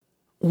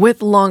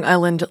With Long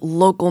Island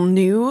local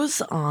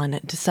news on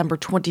December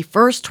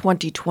 21st,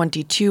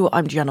 2022,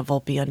 I'm Gianna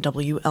Volpe on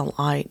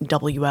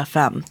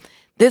WLIWFM.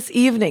 This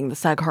evening, the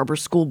Sag Harbor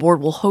School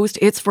Board will host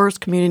its first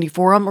community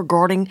forum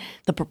regarding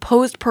the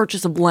proposed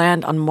purchase of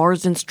land on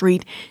Marsden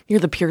Street near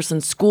the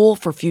Pearson School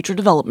for future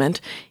development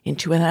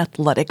into an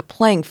athletic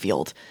playing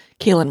field.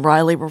 Kaylin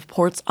Riley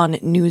reports on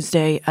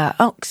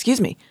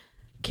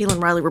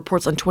Kaylin Riley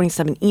reports on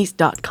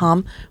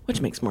 27east.com,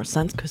 which makes more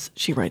sense because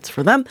she writes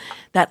for them,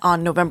 that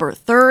on November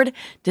 3rd,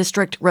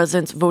 district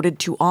residents voted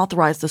to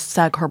authorize the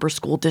Sag Harbor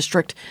School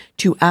District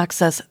to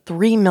access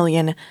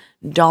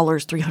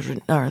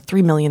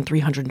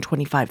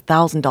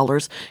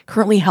 $3,325,000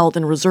 currently held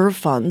in reserve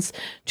funds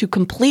to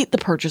complete the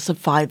purchase of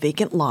 5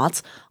 vacant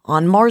lots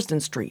on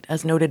Marsden Street.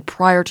 As noted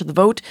prior to the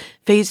vote,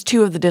 Phase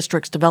 2 of the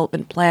district's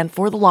development plan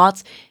for the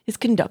lots is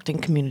conducting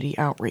community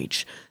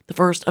outreach. The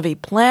first of a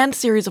planned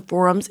series of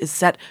forums is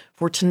set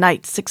for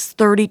tonight,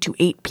 6:30 to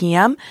 8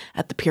 p.m.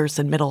 at the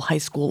Pearson Middle High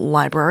School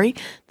Library.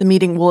 The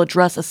meeting will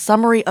address a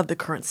summary of the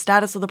current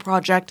status of the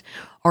project,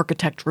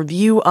 architect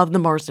review of the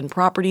Marsden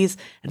properties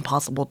and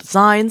possible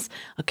designs,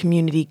 a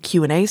community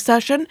Q&A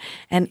session,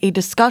 and a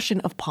discussion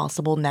of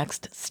possible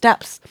next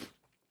steps.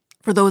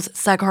 For those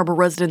Sag Harbor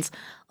residents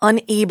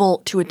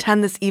unable to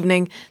attend this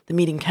evening, the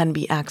meeting can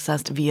be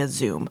accessed via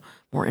Zoom.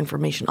 More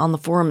information on the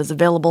forum is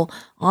available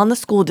on the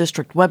school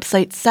district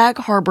website,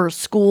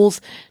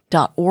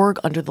 sagharborschools.org,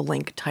 under the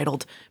link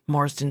titled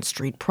Marsden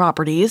Street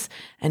Properties.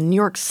 And New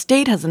York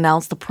State has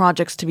announced the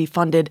projects to be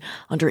funded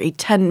under a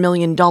 $10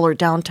 million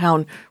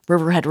downtown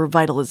Riverhead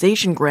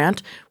revitalization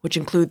grant, which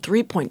include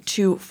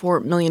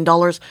 $3.24 million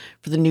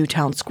for the new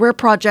Town Square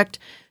project,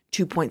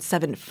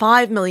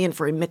 $2.75 million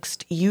for a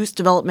mixed-use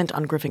development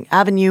on Griffin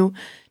Avenue,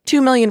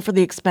 $2 million for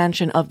the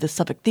expansion of the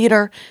Suffolk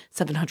Theater,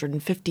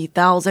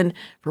 $750,000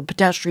 for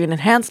pedestrian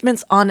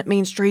enhancements on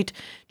Main Street,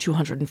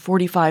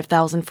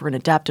 $245,000 for an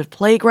adaptive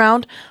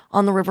playground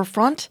on the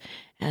riverfront,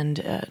 and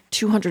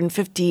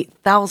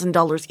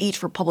 $250,000 each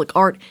for public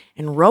art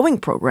and rowing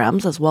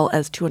programs, as well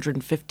as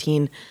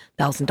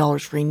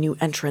 $215,000 for a new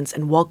entrance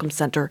and welcome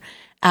center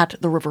at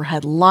the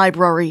Riverhead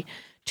Library.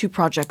 2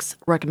 projects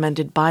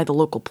recommended by the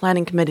local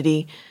planning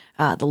committee,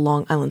 the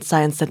Long Island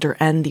Science Center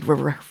and the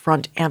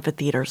Riverfront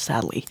Amphitheater,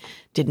 sadly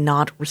did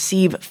not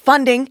receive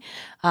funding.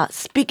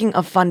 Speaking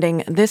of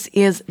funding, this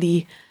is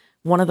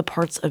one of the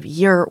parts of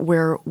year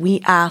where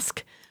we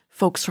ask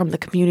folks from the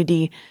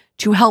community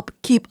to help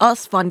keep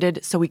us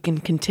funded so we can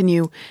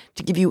continue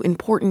to give you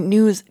important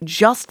news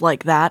just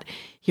like that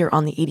here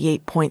on the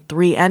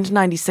 88.3 and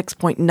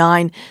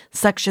 96.9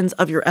 sections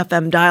of your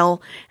FM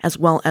dial, as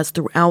well as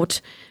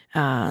throughout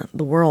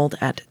the world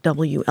at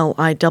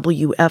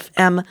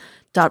WLIWFM.org.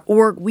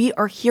 We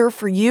are here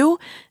for you,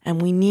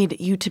 and we need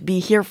you to be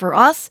here for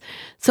us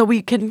so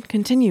we can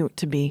continue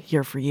to be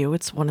here for you.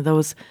 It's one of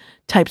those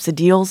types of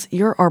deals.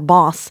 You're our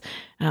boss,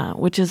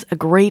 which is a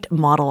great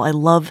model. I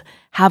love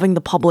having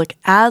the public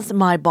as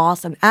my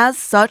boss, and as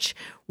such,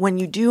 when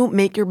you do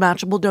make your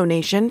matchable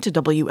donation to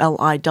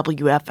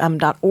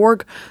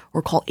WLIWFM.org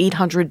or call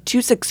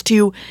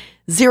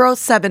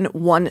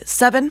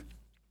 800-262-0717,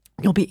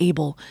 you'll be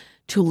able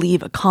to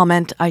leave a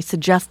comment. I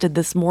suggested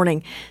this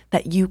morning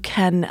that you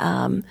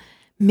can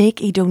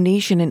make a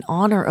donation in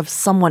honor of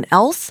someone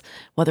else,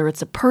 whether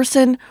it's a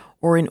person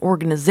or an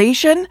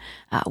organization.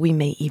 We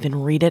may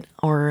even read it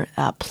or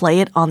play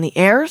it on the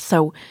air.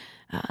 So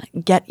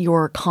get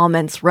your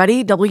comments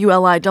ready,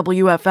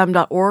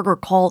 WLIWFM.org, or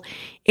call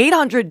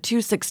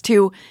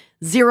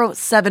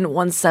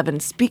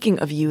 800-262-0717. Speaking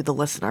of you, the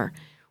listener,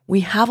 we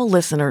have a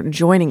listener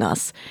joining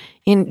us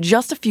in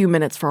just a few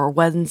minutes for our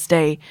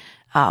Wednesday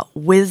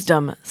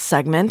Wisdom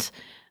segment.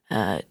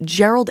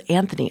 Gerald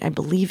Anthony, I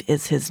believe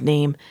is his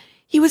name.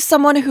 He was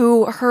someone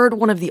who heard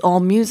one of the All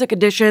Music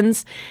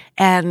editions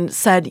and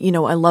said,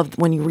 I love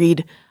when you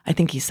read, I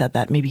think he said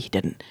that, maybe he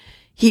didn't.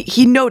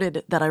 He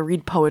noted that I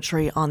read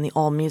poetry on the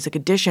All Music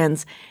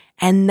editions,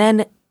 and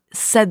then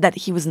said that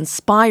he was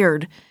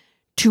inspired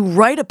to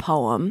write a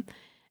poem.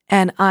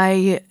 And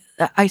I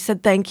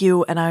said thank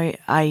you, and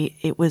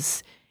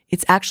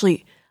it's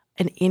actually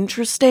an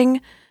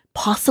interesting,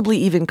 possibly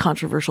even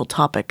controversial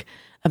topic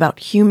about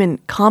human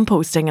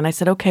composting. And I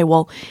said, okay,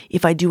 well,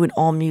 if I do an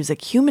all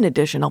music human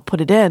edition, I'll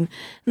put it in. And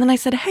then I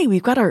said, hey,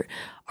 we've got our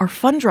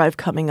fund drive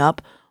coming up.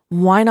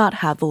 Why not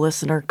have the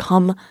listener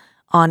come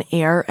on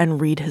air and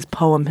read his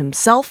poem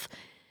himself?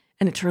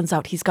 And it turns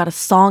out he's got a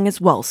song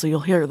as well. So you'll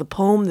hear the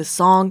poem, the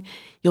song.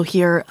 You'll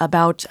hear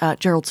about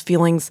Gerald's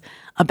feelings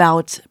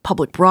about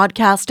public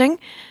broadcasting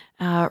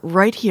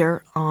right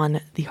here on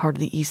the Heart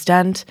of the East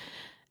End,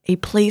 a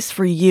place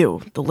for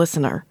you, the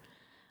listener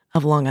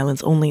of Long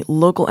Island's only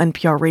local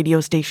NPR radio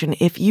station.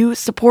 If you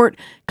support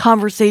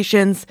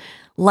conversations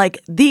like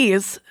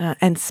these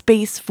and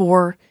space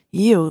for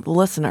you, the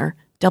listener,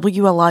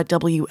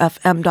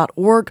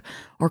 WLIWFM.org,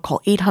 or call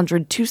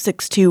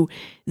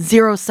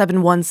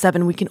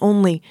 800-262-0717. We can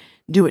only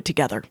do it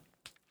together.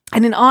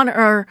 And in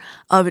honor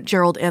of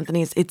Gerald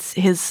Anthony's, it's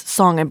his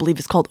song, I believe,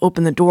 is called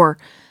Open the Door.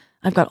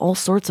 I've got all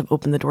sorts of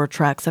Open the Door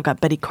tracks. I've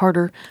got Betty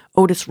Carter,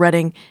 Otis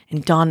Redding,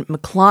 and Don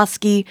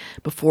McCloskey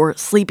before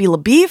Sleepy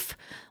LaBeef.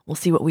 We'll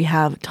see what we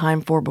have time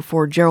for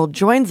before Gerald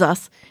joins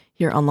us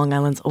here on Long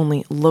Island's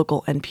only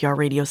local NPR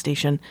radio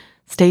station.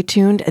 Stay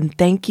tuned, and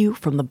thank you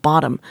from the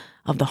bottom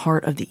of the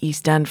heart of the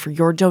East End for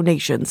your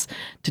donations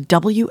to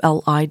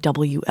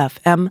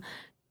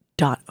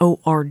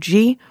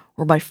WLIWFM.org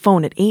or by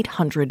phone at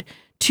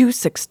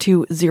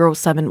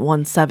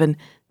 800-262-0717.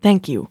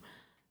 Thank you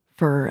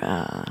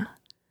for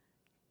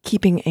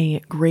keeping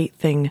a great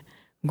thing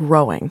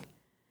growing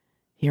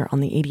here on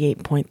the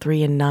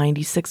 88.3 and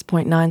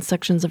 96.9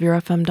 sections of your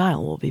FM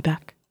dial. We'll be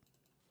back.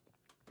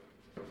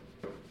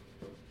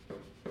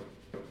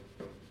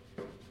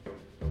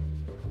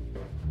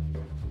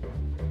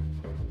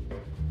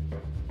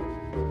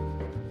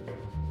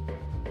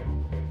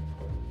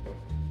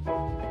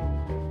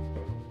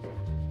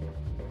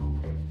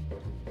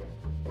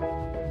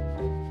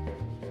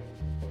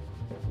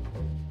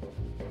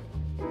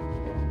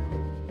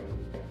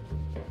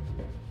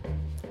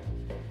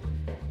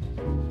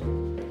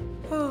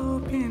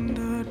 Open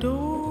the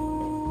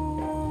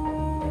door,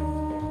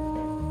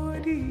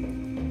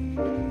 dear.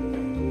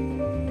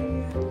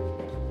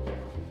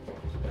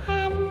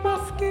 I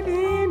must get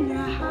in your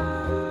heart.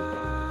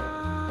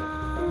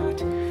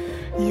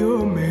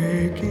 You're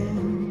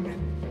making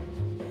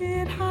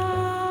it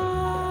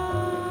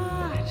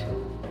hard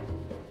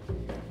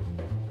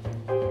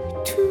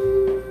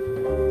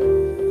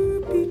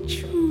to be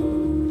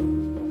true.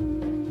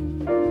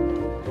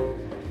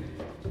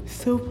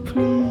 So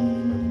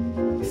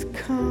please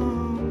come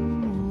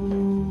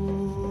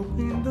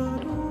open the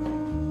door,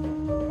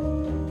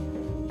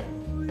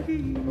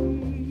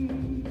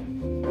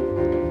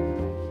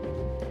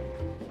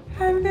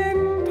 and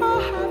then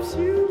perhaps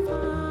you'll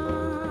find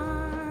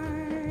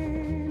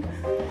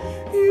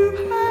you've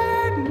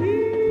had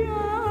me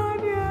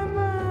on your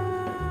mind.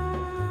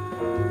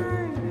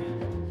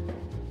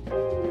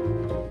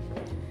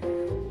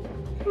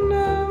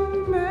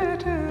 No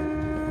matter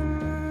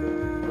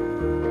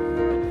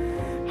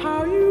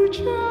how you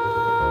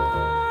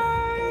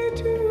try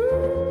to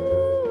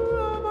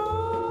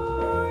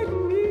avoid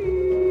me,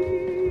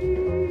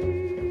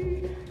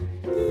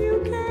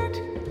 you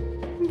can't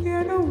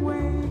get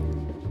away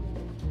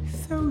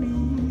so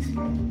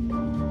easily.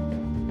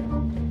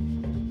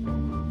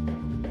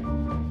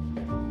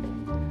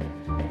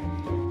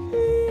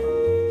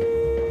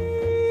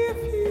 If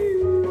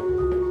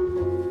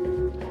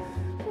you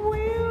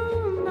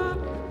will not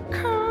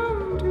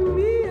come to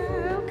me,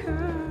 I'll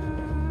come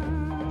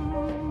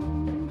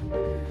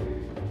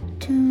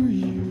to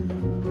you.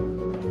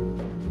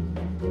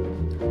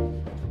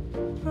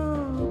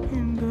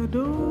 Open the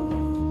door,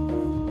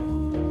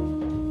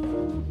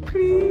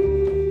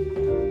 please.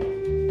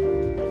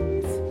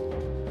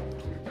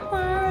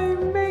 Why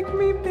make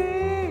me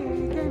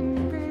beg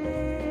and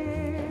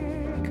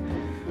beg?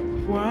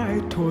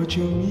 Why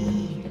torture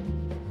me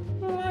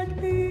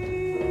like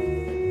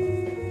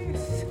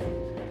this?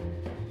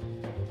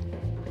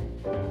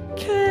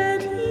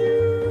 Can't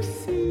you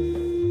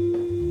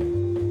see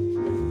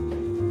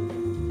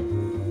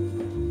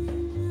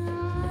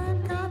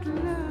I've got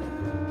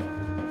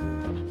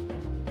love,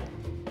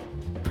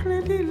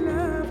 plenty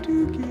love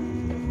to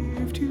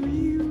give to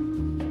you?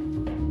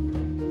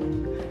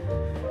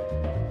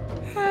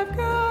 I've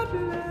got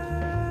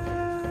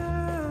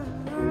love,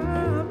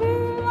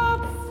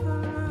 lots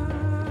of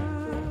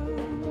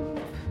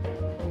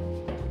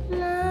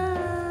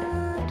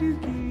love to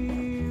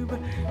give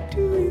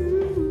to you.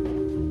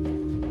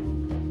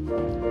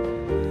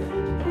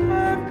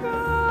 I've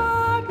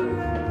got love.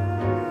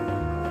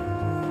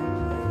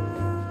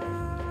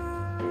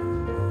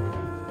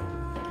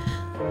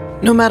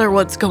 No matter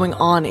what's going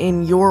on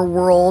in your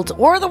world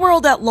or the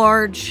world at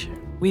large,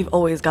 we've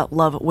always got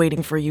love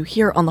waiting for you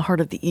here on the heart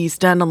of the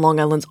East End on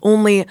Long Island's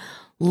only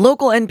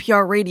local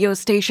NPR radio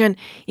station.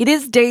 It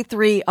is day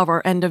 3 of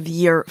our end of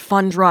year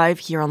fund drive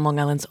here on Long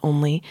Island's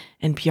only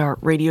NPR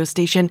radio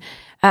station.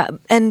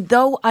 And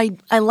though I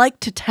like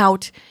to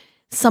tout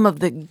some of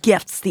the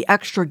gifts, the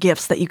extra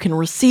gifts that you can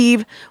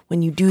receive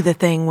when you do the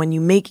thing, when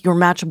you make your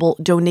matchable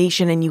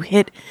donation and you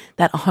hit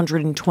that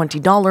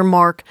 $120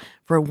 mark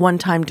for a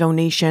one-time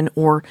donation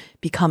or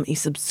become a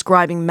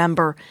subscribing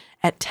member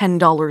at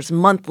 $10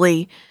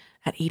 monthly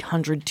at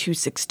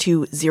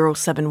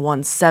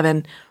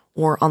 800-262-0717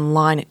 or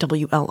online at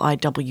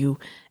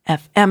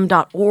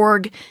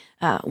WLIWFM.org.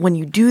 When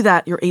you do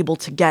that, you're able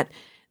to get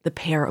the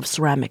pair of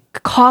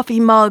ceramic coffee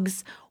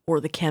mugs or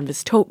the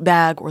canvas tote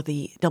bag or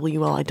the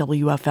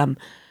WLIWFM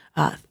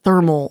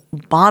thermal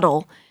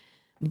bottle.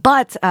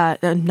 But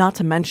not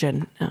to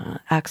mention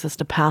access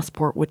to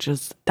Passport, which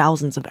is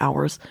thousands of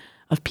hours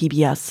of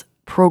PBS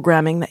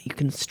programming that you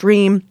can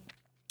stream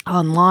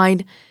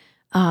online.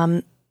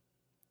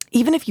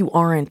 Even if you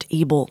aren't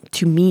able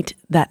to meet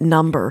that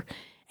number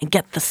and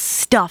get the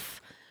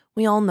stuff,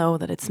 we all know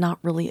that it's not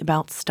really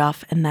about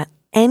stuff and that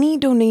any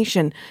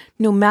donation,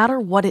 no matter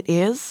what it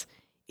is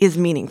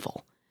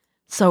meaningful.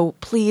 So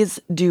please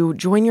do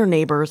join your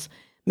neighbors,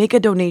 Make a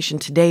donation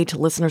today to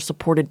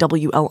listener-supported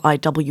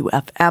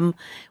WLIWFM.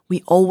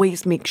 We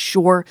always make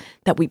sure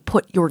that we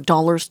put your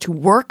dollars to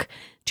work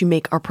to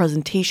make our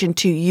presentation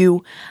to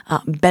you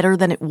better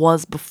than it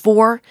was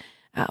before.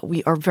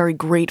 We are very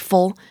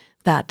grateful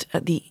that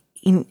the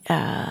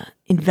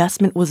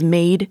investment was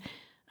made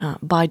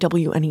by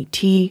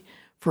WNET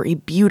for a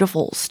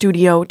beautiful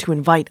studio to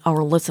invite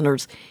our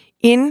listeners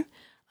in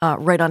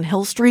right on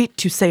Hill Street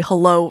to say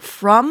hello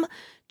from,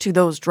 to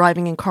those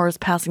driving in cars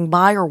passing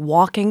by or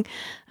walking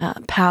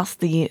past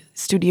the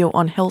studio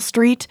on Hill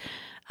Street.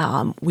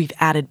 We've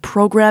added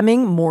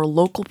programming, more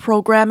local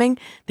programming.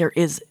 There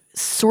is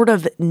sort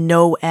of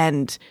no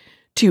end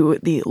to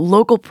the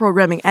local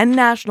programming and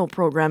national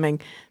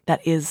programming that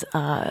is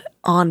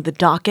on the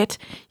docket.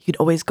 You could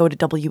always go to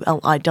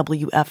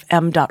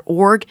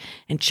WLIWFM.org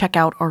and check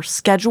out our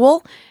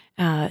schedule,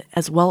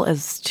 as well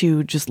as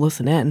to just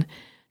listen in.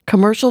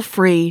 Commercial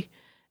free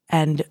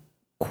and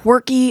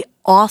quirky,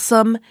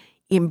 awesome,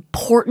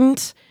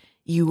 important.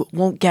 You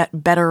won't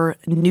get better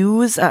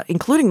news,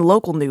 including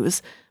local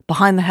news.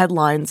 Behind the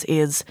Headlines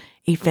is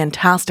a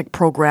fantastic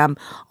program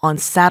on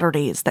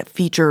Saturdays that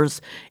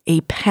features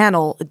a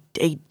panel,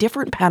 a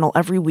different panel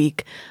every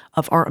week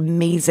of our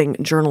amazing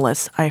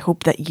journalists. I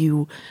hope that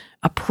you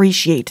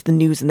appreciate the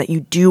news and that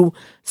you do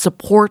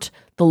support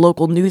the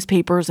local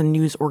newspapers and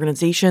news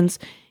organizations,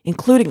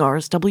 including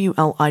ours,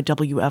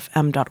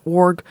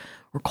 WLIWFM.org,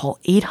 or call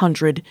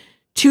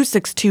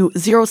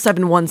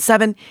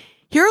 800-262-0717.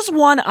 Here's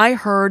one I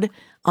heard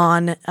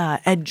on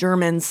Ed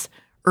German's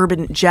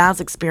Urban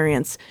Jazz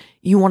Experience.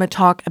 You want to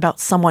talk about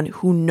someone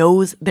who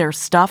knows their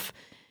stuff?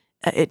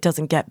 It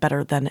doesn't get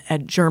better than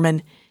Ed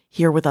German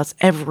here with us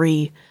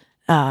every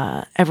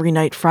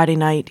night, Friday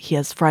night. He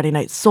has Friday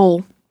Night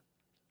Soul.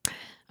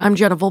 I'm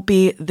Gianna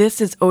Volpe.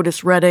 This is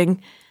Otis Redding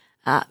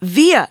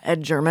via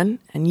Ed German.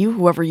 And you,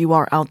 whoever you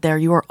are out there,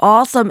 you are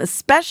awesome,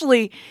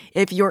 especially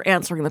if you're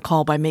answering the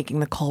call by making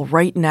the call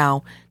right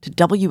now to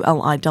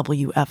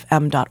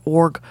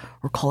WLIWFM.org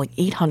or calling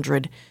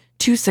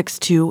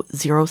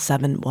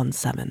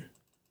 800-262-0717.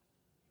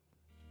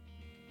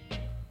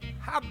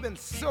 I've been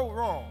so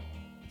wrong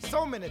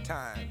so many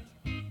times.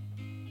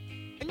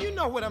 And you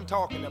know what I'm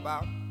talking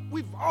about.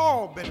 We've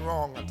all been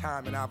wrong a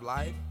time in our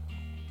life.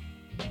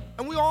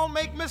 And we all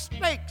make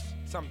mistakes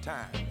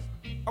sometimes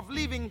of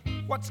leaving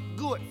what's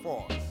good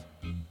for us.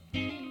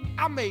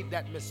 I made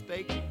that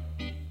mistake.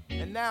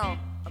 And now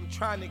I'm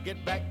trying to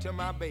get back to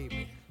my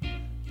baby.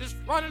 Just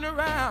running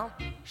around,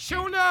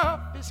 sure enough,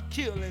 it's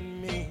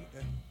killing me.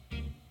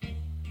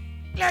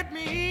 Let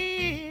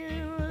me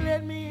in,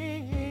 let me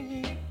in.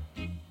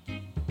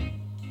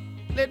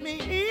 Let me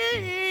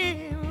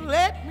in,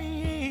 let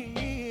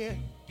me in.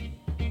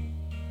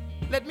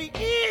 Let me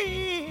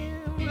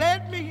in,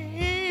 let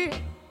me in.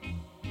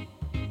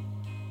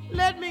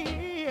 Let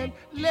me in,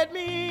 let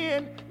me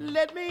in,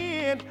 let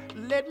me in,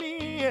 let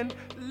me in,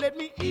 let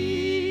me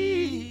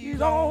ease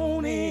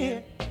on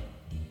in.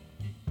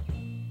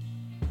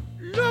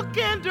 Look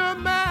into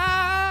my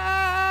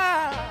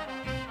eyes.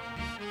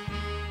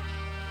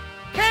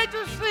 Can't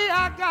you see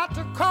I got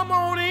to come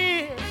on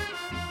in?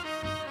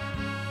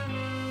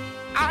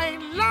 I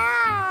ain't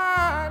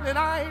lying and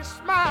I ain't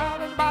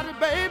smiling about it,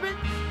 baby.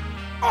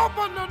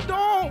 Open the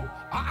door or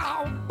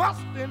I'll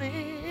bust it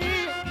in.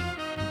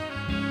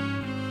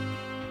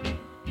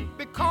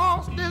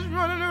 Because this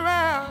running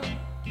around,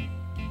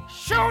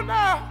 sure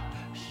enough,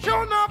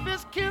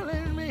 it's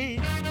killing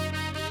me.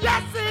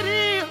 Yes, it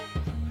is.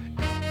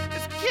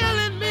 It's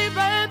killing me,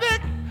 baby.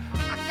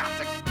 I got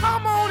to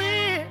come on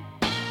in.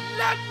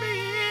 Let me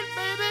in,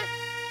 baby.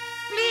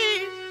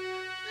 Please,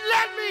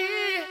 let me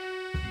in.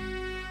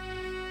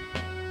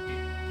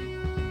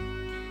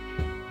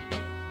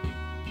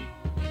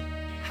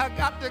 I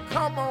got to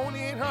come on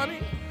in,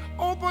 honey.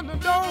 Open the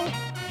door.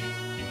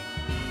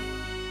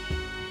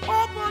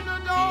 Open the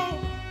door.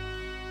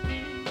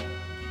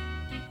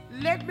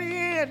 Let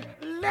me in.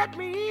 Let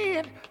me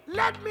in.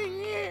 Let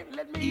me in.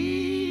 Let me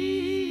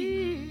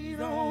ease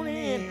on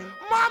in.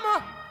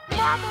 Mama,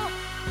 mama,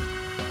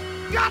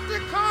 got to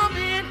come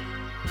in.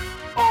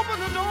 Open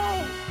the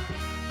door.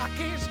 I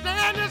can't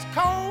stand this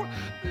cold.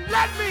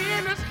 Let me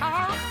in this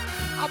house.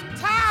 I'm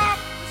tired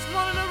of just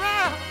running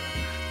around.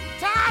 I'm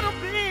tired of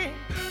being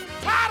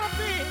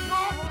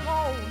all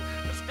alone.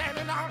 And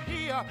standing out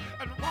here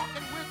and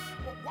walking with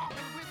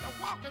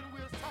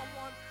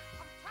someone.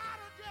 I'm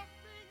tired of just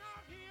being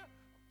out here. I'm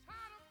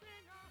tired of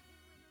being out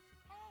here when it's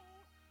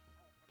cold.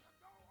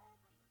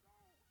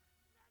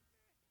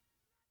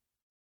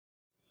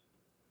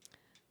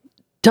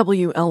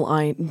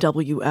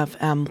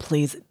 WLIWFM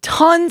plays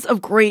tons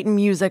of great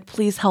music.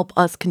 Please help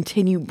us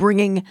continue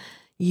bringing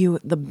you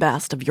the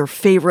best of your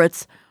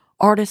favorites,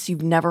 artists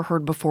you've never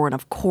heard before, and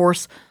of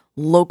course,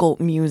 local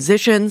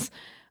musicians.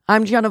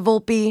 I'm Gianna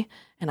Volpe,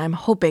 and I'm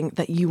hoping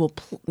that you will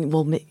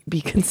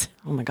be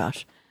oh my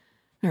gosh.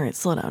 All right,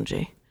 slow down,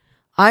 G.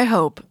 I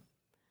hope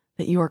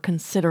that you are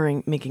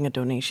considering making a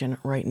donation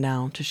right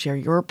now to share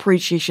your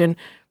appreciation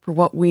for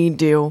what we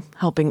do,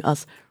 helping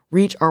us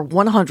reach our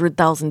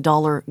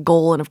 $100,000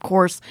 goal. And of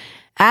course,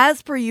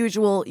 as per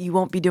usual, you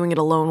won't be doing it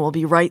alone. We'll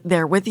be right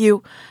there with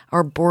you.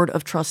 Our board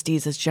of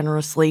trustees has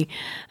generously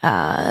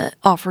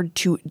offered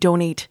to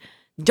donate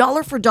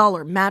dollar for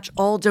dollar, match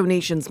all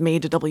donations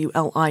made to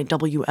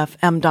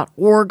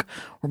WLIWFM.org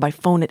or by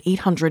phone at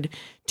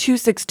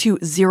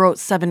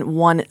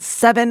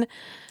 800-262-0717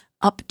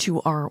 up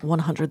to our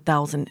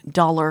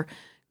 $100,000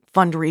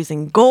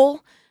 fundraising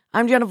goal.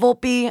 I'm Gianna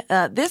Volpe.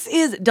 This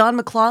is Don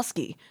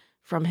McCloskey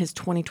from his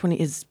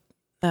 2020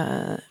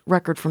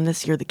 record from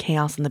this year, The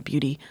Chaos and the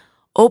Beauty.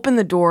 Open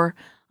the door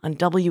on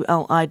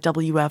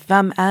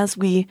WLIWFM as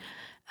we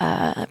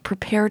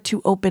prepare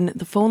to open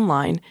the phone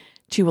line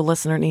to a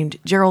listener named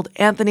Gerald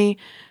Anthony.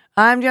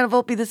 I'm Gianna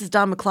Volpe. This is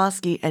Don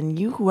McCloskey. And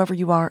you, whoever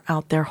you are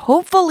out there,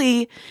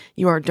 hopefully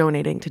you are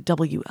donating to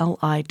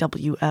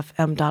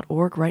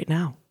WLIWFM.org right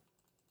now.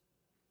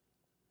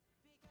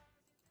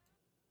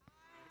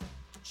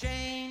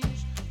 Change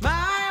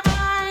my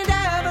mind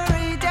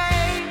every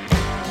day,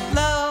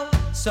 love.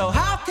 So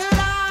how could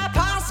I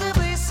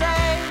possibly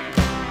say,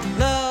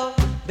 love,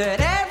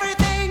 that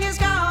everything is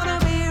gonna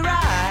be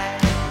right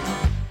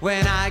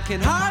when I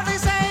can hardly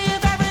say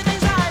if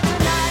everything's right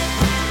tonight?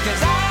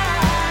 'Cause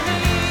I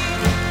need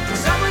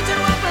someone to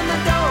open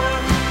the door.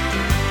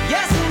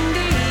 Yes,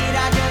 indeed,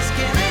 I just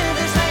can't live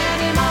this way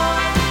anymore.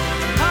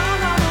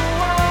 Hung on the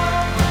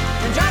wall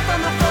and dropped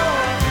on the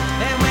floor,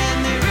 and when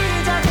they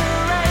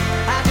redecorate,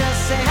 I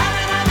just say,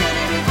 haven't I been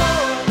here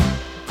before?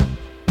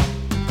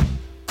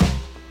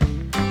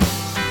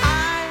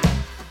 I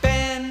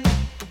bend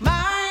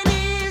my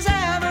knees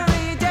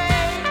every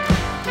day,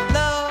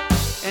 love,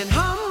 and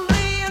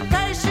humbly and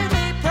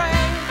patiently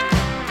pray,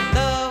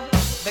 love,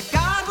 that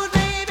God would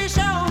maybe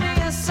show me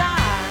a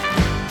sign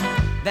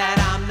that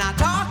I'm not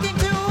talking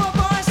to a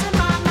voice in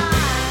my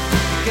mind.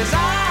 'Cause I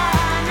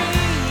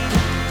need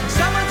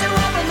someone to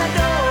open the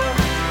door.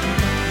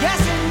 Yes,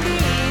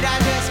 indeed, I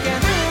just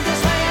can't live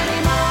this way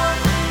anymore.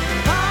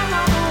 Hung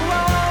on the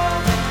wall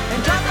and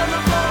dropped on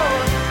the floor,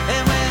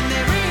 and when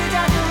they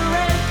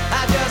redecorate,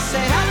 I just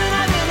say, haven't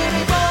I been here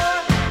before?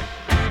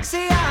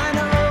 See, I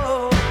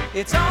know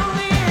it's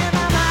only in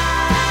my mind.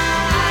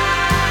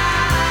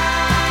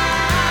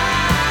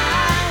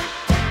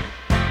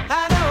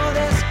 I know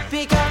this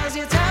because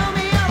you tell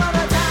me all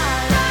the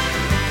time.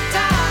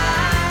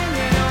 Time,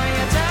 you know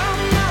you tell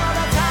me all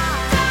the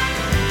time.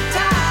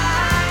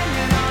 Time,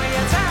 you know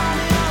you tell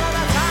me all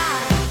the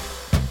time.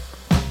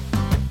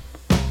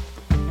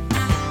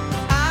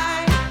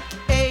 I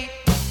ate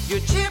your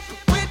chip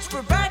which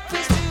for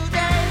breakfast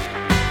today,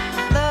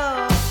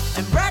 love,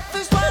 and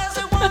breakfast was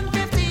at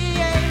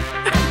 1:58,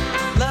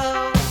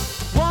 love,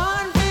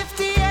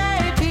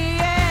 1:58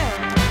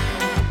 p.m.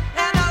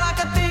 And all I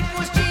could think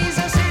was,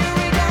 Jesus, here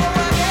we go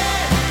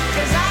again.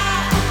 'Cause I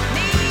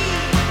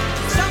need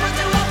someone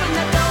to open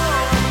the door.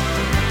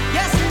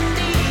 Yes,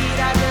 indeed,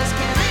 I just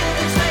can't live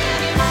this way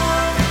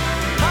anymore.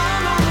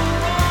 Hung on the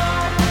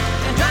wall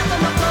and dropped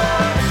on the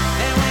floor,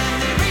 and when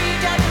they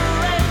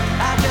redecorate,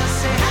 I just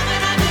say,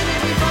 haven't I been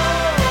here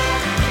before?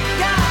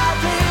 God,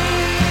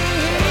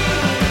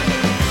 please.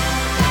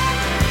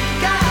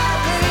 God,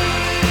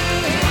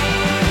 please.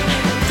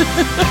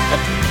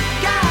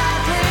 God,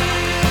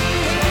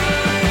 please.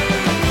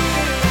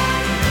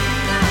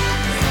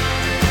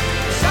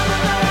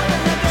 Someone to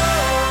open the door.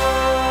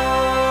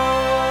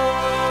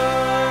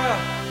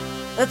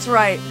 That's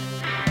right.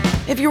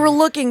 If you were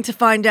looking to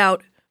find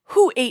out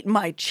who ate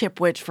my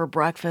chipwich for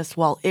breakfast,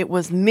 well, it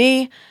was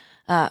me.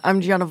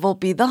 I'm Gianna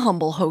Volpe, the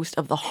humble host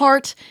of The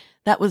Heart.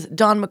 That was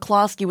Don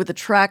McCloskey with a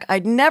track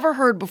I'd never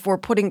heard before,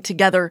 putting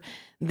together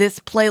this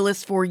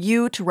playlist for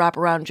you to wrap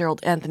around Gerald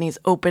Anthony's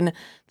Open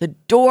the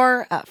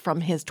Door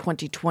from his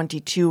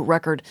 2022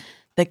 record,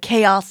 The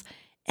Chaos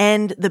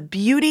and the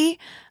Beauty.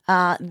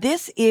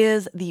 This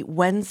is the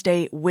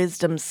Wednesday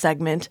Wisdom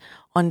segment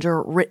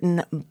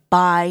underwritten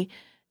by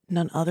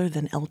none other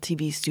than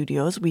LTV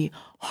Studios. We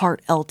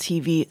heart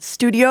LTV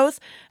Studios,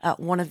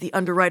 one of the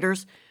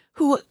underwriters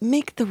who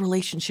make the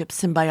relationship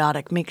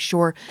symbiotic, make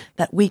sure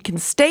that we can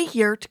stay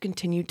here to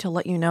continue to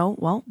let you know,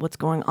 well, what's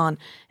going on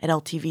at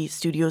LTV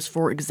Studios,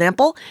 for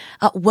example.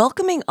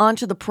 Welcoming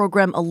onto the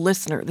program a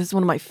listener. This is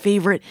one of my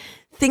favorite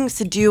things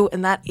to do,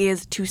 and that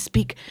is to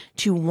speak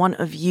to one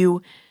of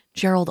you.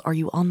 Gerald, are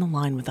you on the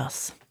line with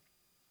us?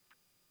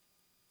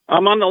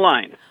 I'm on the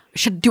line.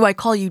 Do I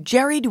call you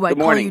Jerry? Do I Good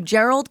call morning. you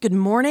Gerald? Good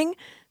morning.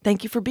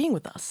 Thank you for being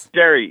with us.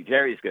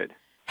 Jerry's good.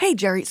 Hey,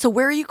 Jerry. So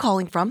where are you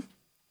calling from?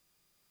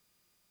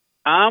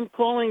 I'm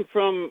calling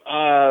from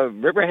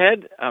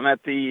Riverhead. I'm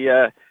at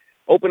the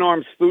Open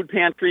Arms Food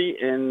Pantry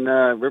in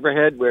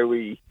Riverhead, where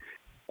we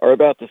are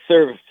about to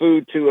serve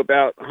food to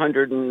about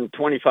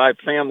 125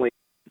 families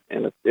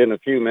in a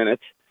few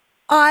minutes.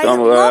 I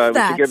So love we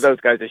that. should give those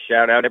guys a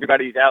shout out.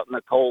 Everybody's out in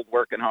the cold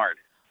working hard.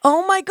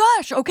 Oh my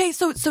gosh. Okay,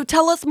 so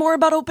tell us more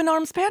about Open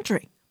Arms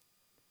Pantry.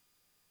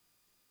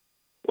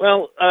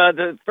 Well,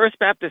 the First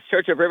Baptist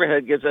Church of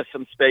Riverhead gives us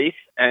some space,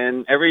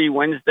 and every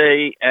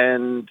Wednesday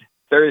and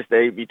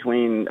Thursday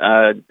between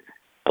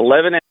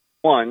 11 and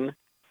 1,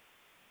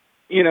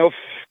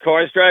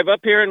 cars drive up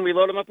here and we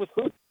load them up with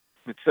food.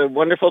 It's a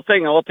wonderful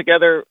thing.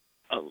 Altogether,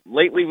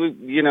 lately,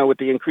 with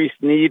the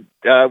increased need,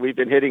 we've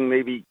been hitting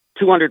maybe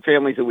 200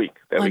 families a week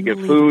that we give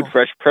food,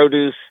 fresh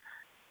produce.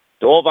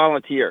 It's all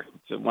volunteer.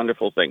 It's a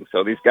wonderful thing.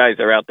 So these guys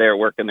are out there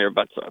working their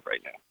butts off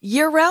right now.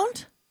 Year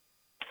round?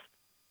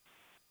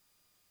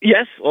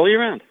 Yes, all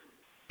year round.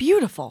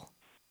 Beautiful.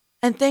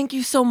 And thank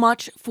you so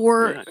much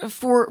for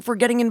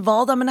getting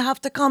involved. I'm going to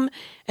have to come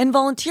and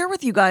volunteer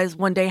with you guys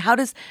one day. How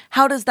does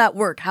that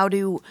work? How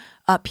do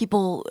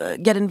people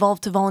get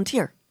involved to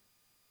volunteer?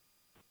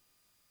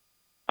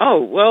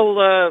 Oh,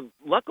 well,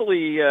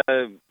 luckily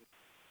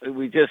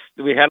we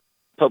had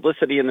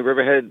publicity in the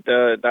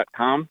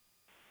riverhead.com,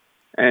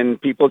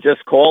 and people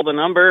just call the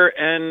number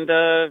and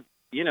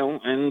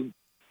and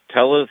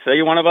tell us, say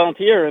you want to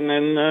volunteer, and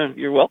then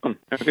you're welcome.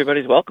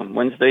 Everybody's welcome.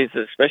 Wednesdays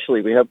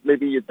especially, we have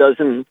maybe a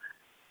dozen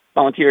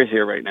volunteers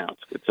here right now.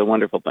 It's a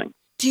wonderful thing.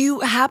 Do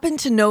you happen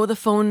to know the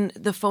phone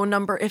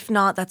number? If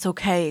not, that's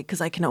okay, because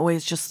I can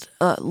always just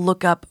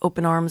look up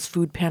Open Arms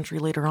Food Pantry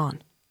later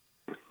on.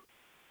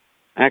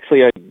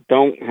 Actually, I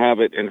don't have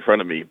it in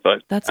front of me,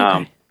 but that's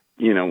okay.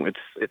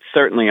 It's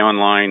certainly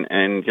online,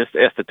 and just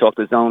ask to talk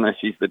to Zona.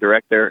 She's the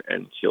director,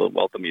 and she'll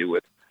welcome you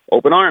with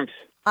open arms.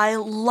 I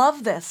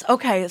love this.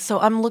 Okay, so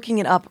I'm looking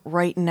it up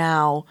right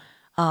now.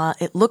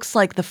 It looks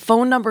like the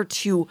phone number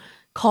to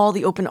call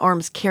the Open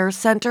Arms Care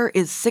Center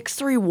is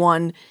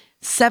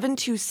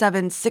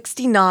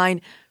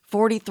 631-727-6943,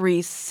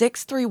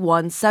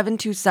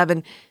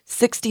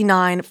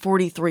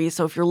 631-727-6943.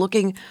 So if you're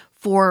looking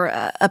for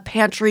a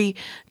pantry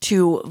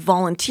to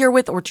volunteer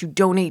with or to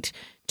donate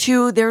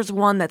to, there's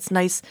one that's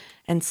nice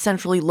and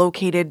centrally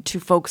located to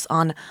folks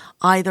on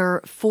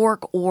either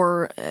Fork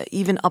or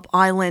even Up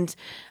Island.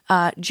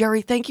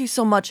 Jerry, thank you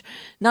so much,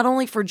 not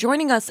only for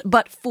joining us,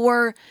 but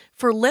for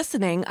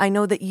listening. I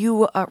know that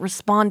you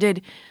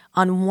responded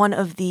on one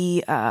of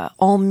the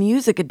all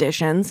music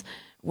editions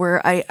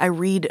where I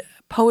read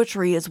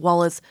poetry as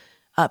well as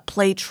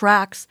play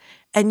tracks,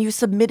 and you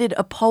submitted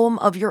a poem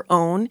of your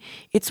own.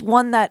 It's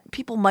one that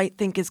people might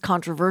think is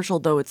controversial,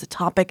 though. It's a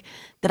topic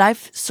that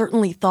I've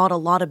certainly thought a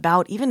lot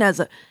about, even as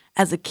a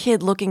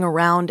kid, looking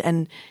around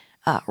and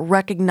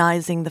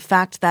recognizing the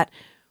fact that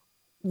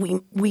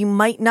we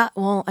might not.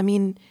 Well, I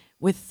mean,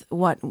 with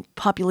what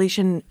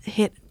population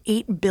hit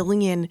 8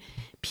 billion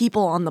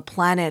people on the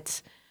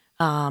planet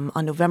on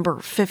November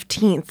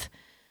 15th,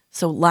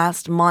 so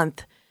last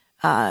month.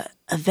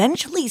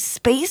 Eventually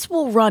space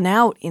will run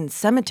out in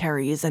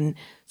cemeteries, and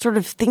sort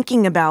of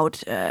thinking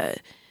about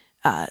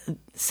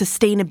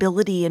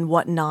sustainability and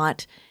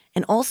whatnot,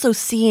 and also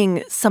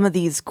seeing some of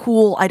these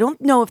cool, I don't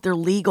know if they're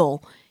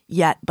legal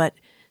yet, but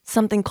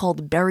something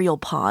called burial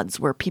pods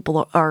where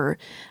people are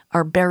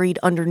buried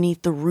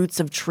underneath the roots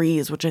of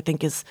trees, which I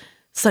think is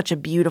such a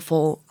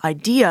beautiful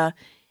idea.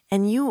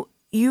 And you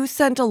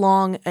sent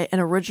along an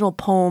original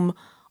poem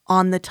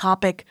on the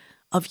topic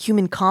of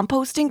human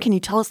composting. Can you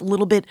tell us a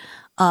little bit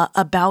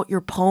about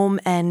your poem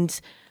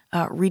and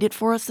read it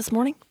for us this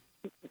morning?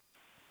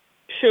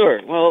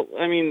 Sure. Well,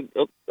 I mean,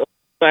 the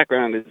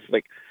background is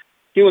like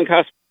human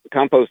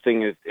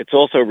composting it's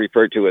also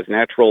referred to as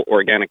natural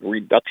organic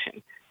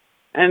reduction.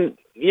 And,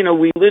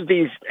 we live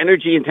these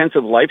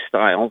energy-intensive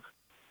lifestyles,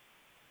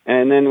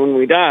 and then when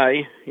we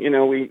die,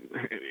 we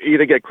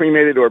either get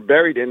cremated or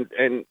buried and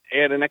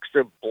add an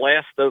extra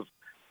blast of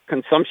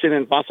consumption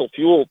and fossil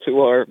fuel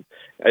to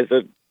at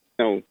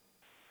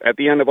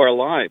the end of our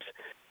lives.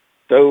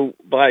 So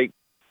by,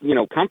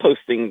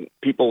 composting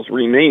people's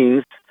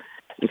remains,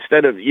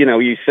 instead of,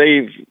 you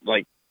save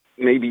like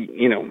maybe,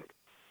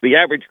 the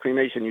average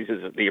cremation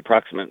uses the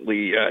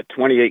approximately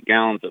 28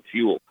 gallons of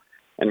fuel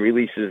and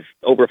releases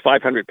over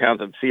 500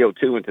 pounds of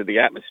CO2 into the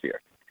atmosphere.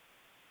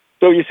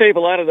 So you save a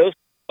lot of those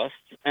costs,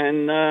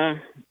 and,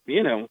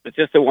 it's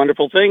just a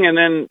wonderful thing. And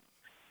then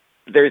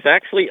there's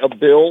actually a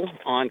bill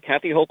on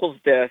Kathy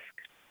Hochul's desk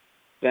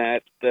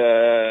that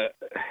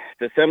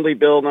Assembly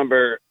Bill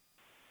number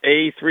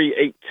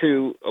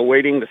A382,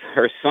 awaiting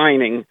her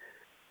signing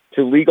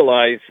to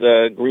legalize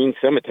green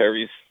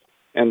cemeteries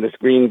and this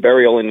green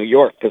burial in New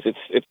York, because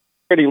it's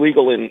pretty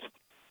legal in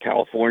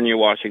California,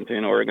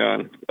 Washington,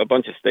 Oregon, a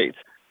bunch of states.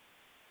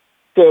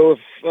 So if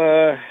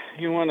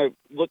you want to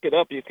look it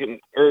up, you can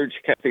urge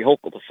Kathy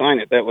Hochul to sign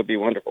it. That would be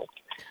wonderful.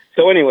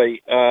 So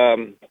anyway,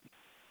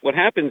 what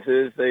happens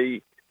is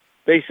they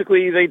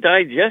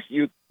digest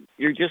you.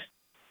 You're just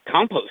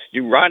compost.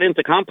 You rot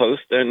into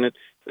compost, and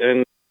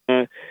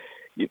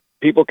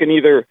people can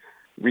either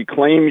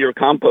reclaim your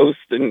compost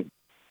and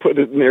put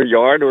it in their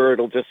yard, or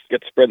it'll just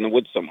get spread in the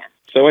woods somewhere.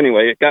 So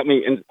anyway,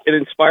 it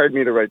inspired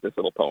me to write this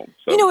little poem.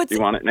 So do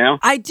you want it now?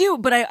 I do,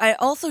 but I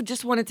also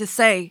just wanted to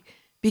say,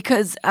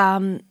 because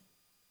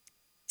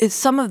is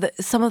some of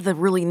the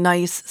really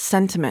nice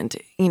sentiment,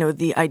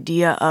 the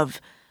idea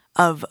of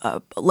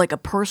like a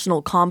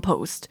personal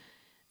compost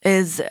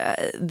is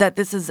that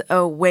this is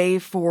a way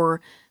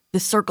for the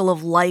circle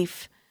of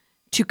life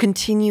to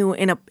continue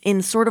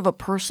in sort of a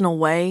personal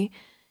way.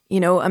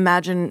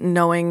 Imagine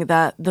knowing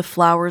that the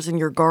flowers in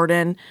your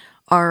garden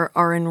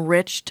are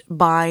enriched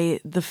by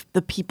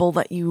the people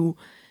that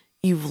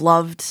you've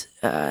loved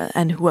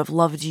and who have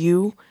loved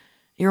you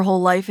your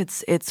whole life.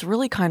 It's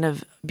really kind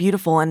of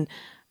beautiful, and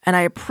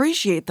I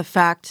appreciate the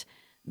fact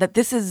that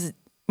this is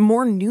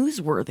more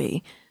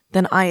newsworthy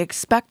than I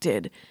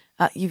expected.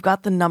 You've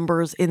got the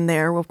numbers in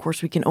there. Of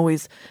course, we can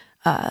always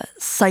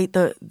cite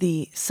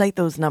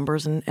those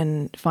numbers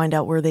and find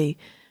out where they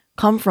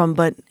come from.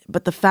 But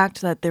the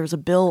fact that there's a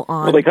bill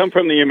on. Well, they come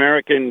from the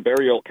American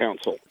Burial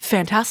Council.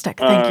 Fantastic.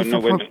 Thank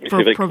you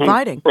for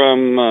providing.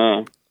 From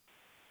I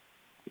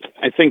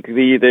think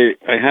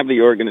I have the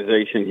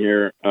organization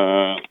here.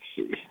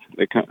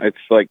 It's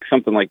like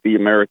something like the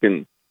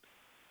American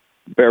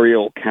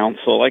Burial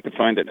Council. I can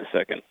find it in a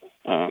second.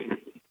 I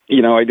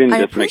didn't. I just make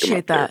them appreciate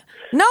up that.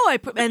 there. No,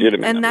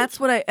 and that's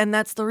what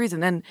that's the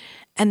reason,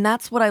 and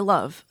that's what I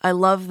love. I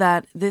love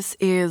that this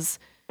is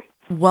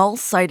well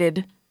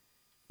cited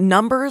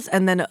numbers,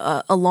 and then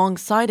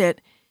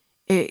alongside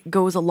it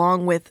goes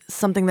along with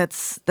something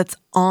that's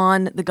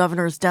on the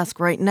governor's desk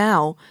right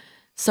now.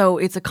 So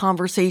it's a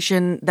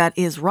conversation that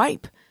is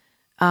ripe.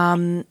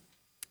 So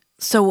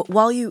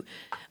while you're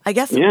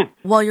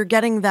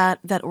getting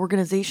that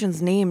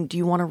organization's name, do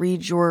you want to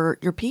read your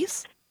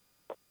piece?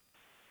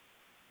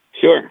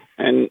 Sure.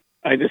 And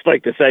I just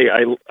like to say,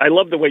 I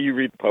love the way you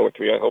read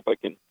poetry. I hope I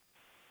can,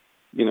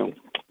 do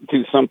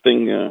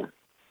something.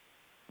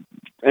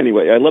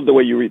 Anyway, I love the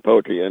way you read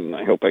poetry, and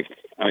I hope I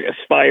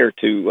aspire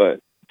to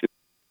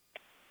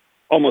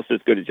almost as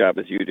good a job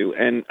as you do.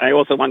 And I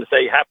also want to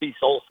say happy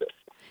solstice.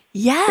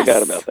 Yes.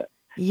 Forgot about that.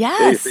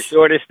 Yes. It's the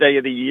shortest day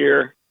of the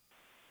year.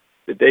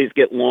 The days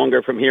get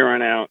longer from here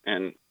on out,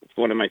 and it's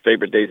one of my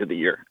favorite days of the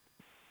year.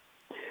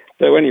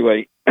 So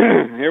anyway,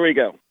 here we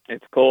go.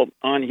 It's called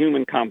On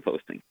Human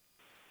Composting.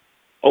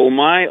 Oh,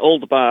 my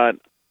old bod,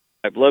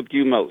 I've loved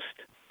you most.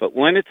 But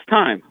when it's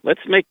time,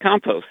 let's make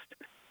compost.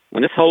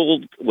 When this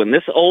old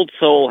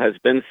soul has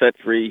been set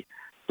free,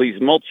 please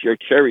mulch your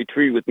cherry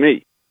tree with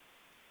me.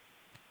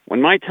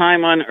 When my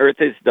time on earth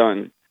is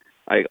done,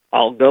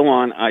 I'll go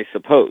on, I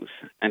suppose,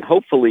 and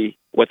hopefully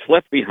what's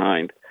left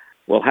behind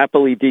will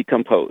happily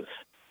decompose.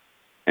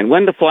 And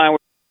when the flowers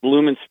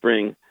bloom in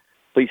spring,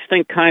 please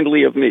think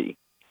kindly of me.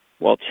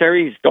 While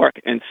cherries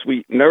dark and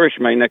sweet nourish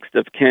my next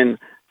of kin,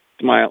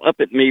 smile up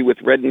at me with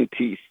reddened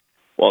teeth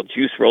while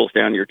juice rolls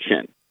down your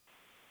chin.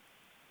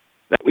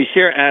 That we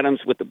share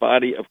atoms with the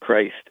body of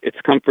Christ,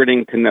 it's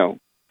comforting to know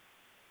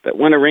that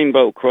when a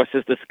rainbow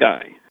crosses the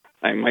sky,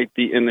 I might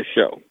be in the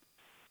show.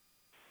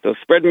 So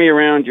spread me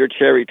around your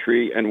cherry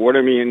tree and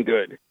water me in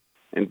good,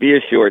 and be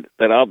assured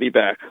that I'll be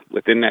back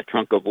within that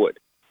trunk of wood.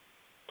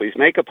 Please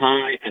make a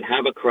pie and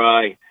have a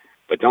cry,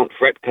 but don't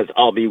fret, 'cause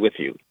I'll be with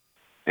you.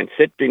 And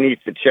sit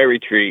beneath the cherry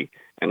tree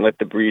and let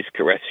the breeze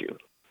caress you.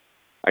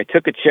 I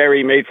took a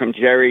cherry made from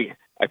Jerry.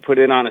 I put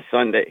it on a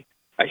sundae.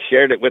 I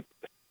shared it with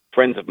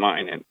friends of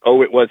mine, and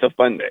oh, it was a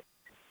fun day.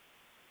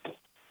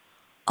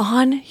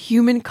 On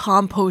Human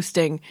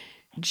Composting,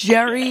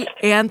 Jerry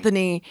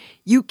Anthony,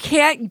 you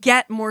can't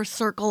get more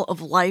circle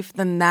of life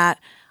than that.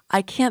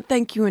 I can't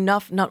thank you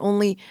enough, not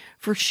only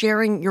for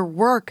sharing your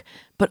work,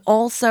 but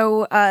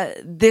also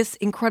this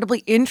incredibly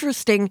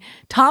interesting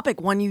topic,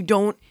 one you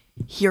don't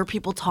hear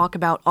people talk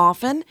about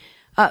often.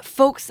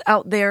 Folks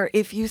out there,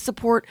 if you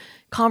support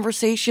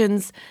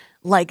conversations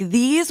like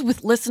these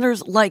with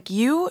listeners like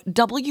you,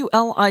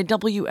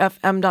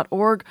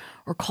 WLIWFM.org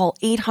or call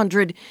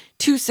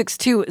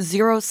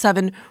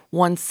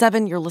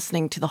 800-262-0717. You're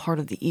listening to the Heart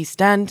of the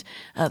East End,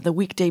 the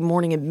weekday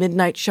morning and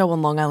midnight show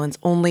on Long Island's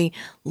only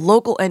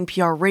local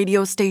NPR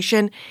radio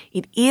station.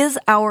 It is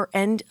our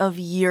end of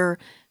year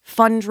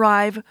fund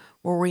drive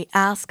where we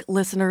ask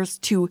listeners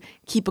to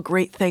keep a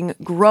great thing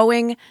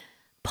growing.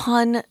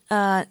 Pun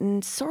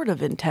sort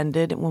of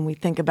intended when we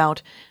think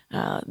about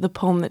the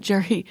poem that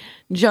Jerry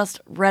just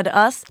read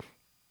us.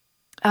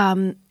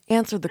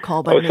 Answered the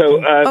call by go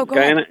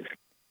ahead.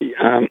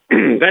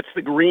 That's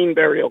the Green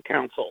Burial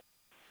Council.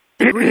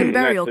 The Green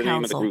Burial That's the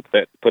Council. name of the group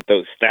that put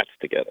those stats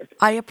together.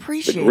 I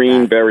appreciate the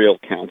Green that. Burial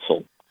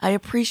Council. I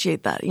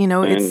appreciate that.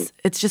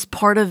 It's just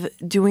part of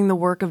doing the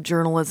work of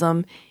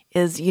journalism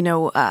is,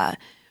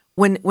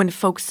 when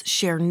folks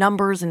share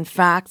numbers and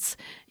facts,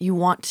 you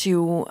want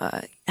to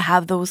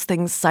have those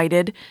things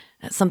cited.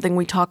 Something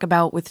we talk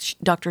about with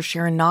Dr.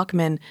 Sharon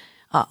Nachman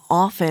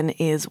often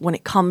is when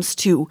it comes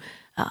to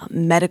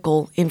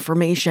medical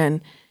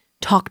information,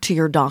 talk to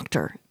your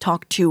doctor,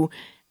 talk to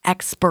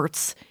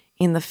experts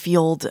in the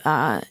field,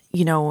 and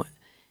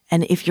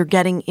if you're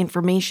getting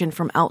information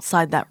from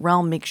outside that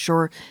realm, make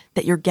sure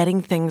that you're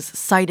getting things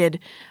cited.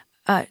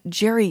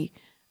 Jerry,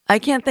 I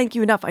can't thank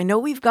you enough. I know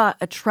we've got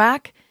a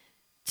track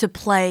to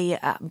play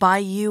by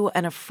you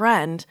and a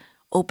friend,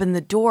 Open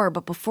the Door.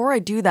 But before I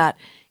do that,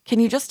 can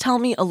you just tell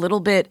me a little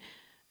bit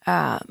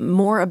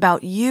more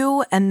about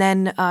you and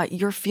then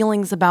your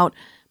feelings about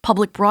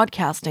public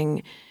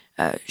broadcasting?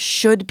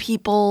 Should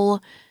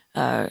people,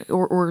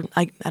 or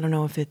I don't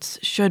know if it's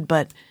should,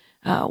 but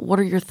what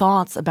are your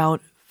thoughts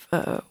about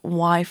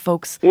why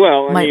folks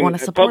might want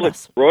to support public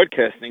us?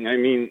 Broadcasting,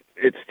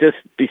 it's just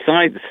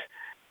besides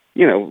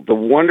the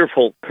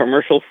wonderful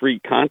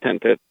commercial-free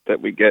content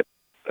that we get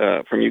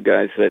from you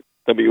guys at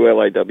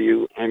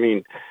WLIW. I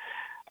mean,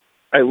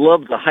 I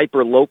love the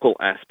hyper-local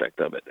aspect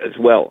of it as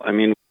well. I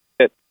mean,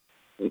 the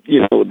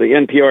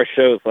NPR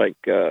shows like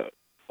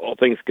All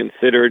Things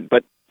Considered,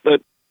 but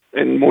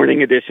and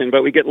Morning Edition,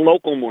 but we get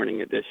local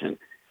Morning Edition.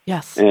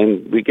 Yes.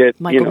 And we get,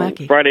 Michael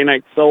Mackey. Friday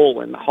Night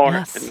Soul and Heart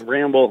Yes. and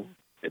Ramble.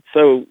 It's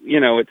so,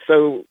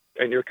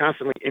 and you're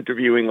constantly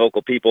interviewing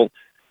local people,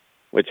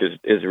 which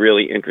is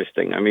really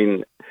interesting. I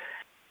mean,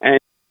 and,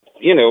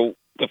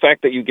 the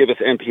fact that you give us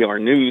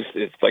NPR News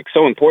is like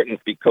so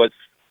important because,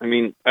 I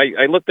mean,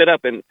 I looked it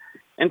up and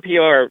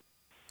NPR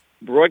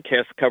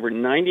broadcasts cover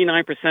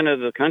 99% of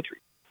the country.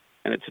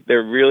 And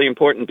they're really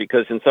important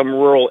because in some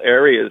rural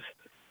areas,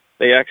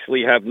 they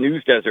actually have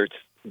news deserts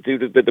due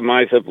to the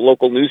demise of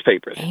local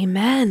newspapers.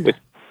 Amen. Which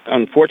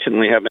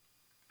unfortunately have been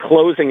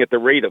closing at the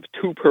rate of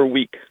 2 per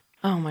week.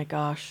 Oh, my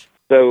gosh.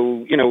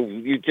 So,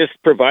 you're just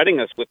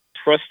providing us with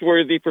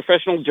trustworthy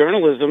professional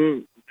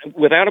journalism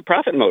without a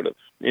profit motive.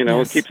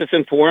 Yes. It keeps us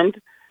informed.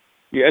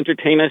 You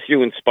entertain us,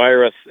 you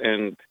inspire us,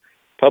 and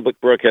public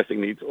broadcasting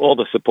needs all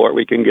the support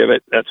we can give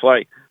it. That's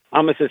why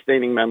I'm a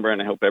sustaining member,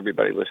 and I hope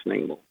everybody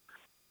listening will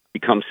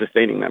become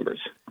sustaining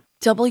members.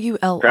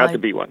 WLI. Proud to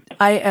be one.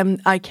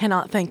 I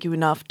cannot thank you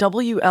enough.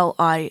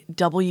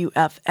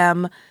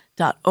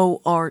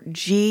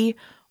 WLIWFM.org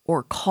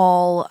or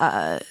call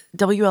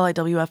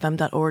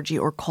WLIWFM.org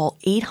or call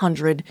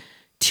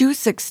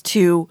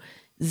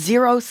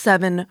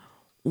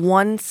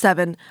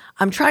 800-262-0717.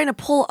 I'm trying to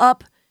pull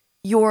up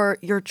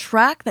your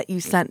track that you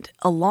sent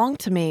along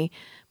to me,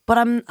 but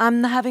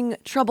I'm having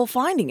trouble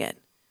finding it.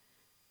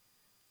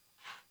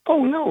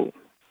 Oh no.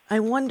 I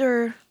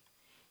wonder.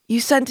 You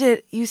sent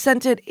it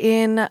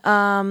in.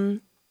 I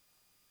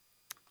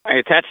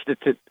attached it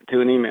to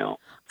an email.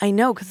 I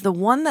know, because the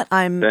one that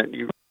I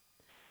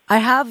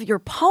have your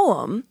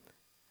poem,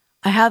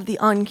 I have the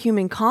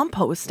unhuman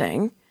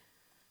composting,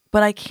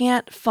 but I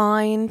can't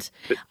find.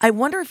 I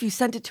wonder if you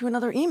sent it to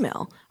another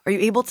email. Are you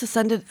able to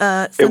send it?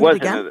 Send it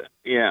again?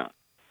 Yeah.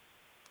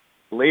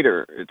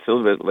 Later, it's a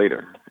little bit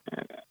later.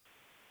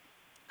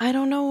 I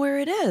don't know where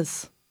it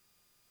is.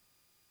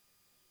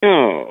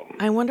 Oh.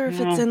 I wonder if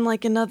it's in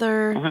like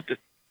another. I'll have to.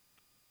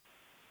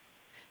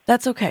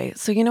 That's okay.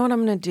 So you know what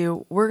I'm going to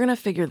do? We're going to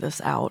figure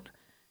this out.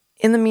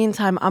 In the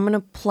meantime, I'm going to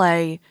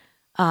play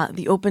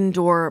The Open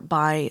Door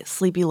by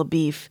Sleepy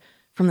LaBeef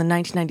from the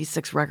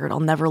 1996 record,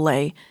 I'll Never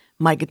Lay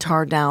My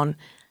Guitar Down.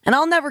 And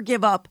I'll never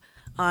give up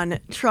on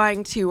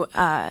trying to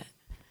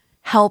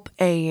help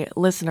a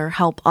listener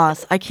help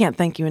us. I can't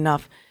thank you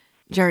enough,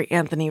 Jerry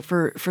Anthony,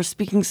 for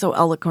speaking so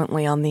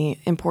eloquently on the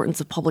importance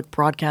of public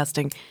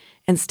broadcasting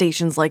and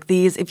stations like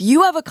these. If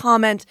you have a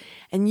comment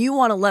and you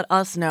want to let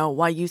us know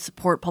why you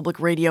support public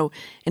radio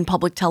and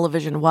public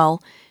television,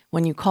 well,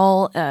 when you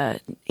call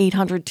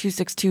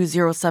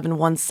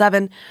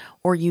 800-262-0717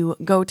 or you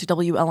go to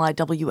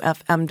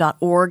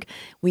WLIWFM.org,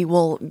 we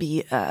will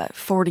be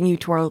forwarding you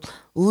to our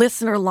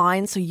listener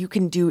line so you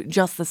can do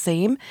just the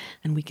same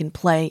and we can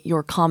play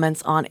your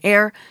comments on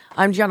air.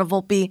 I'm Gianna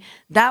Volpe.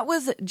 That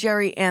was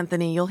Jerry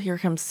Anthony. You'll hear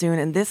him soon.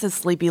 And this is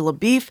Sleepy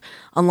LaBeef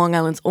on Long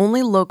Island's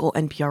only local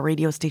NPR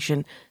radio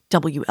station,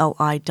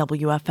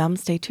 WLIWFM.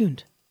 Stay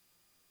tuned.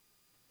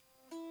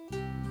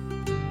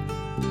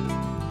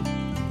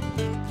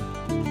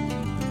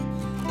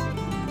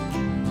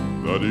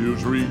 The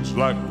news reads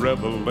like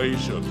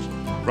revelations,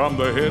 from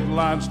the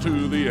headlines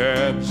to the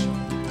ads.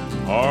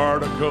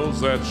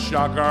 Articles that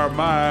shock our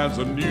minds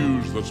and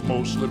news that's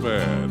mostly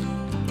bad.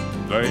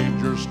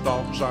 Danger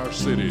stalks our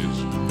cities,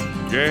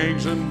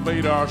 gangs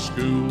invade our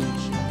schools.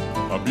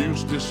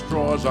 Abuse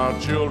destroys our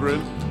children,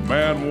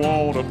 man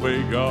won't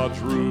obey God's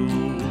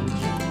rules.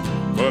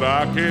 But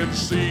I can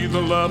see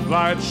the love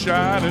light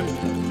shining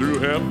through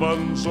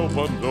heaven's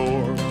open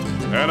door,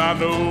 and I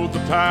know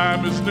the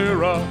time is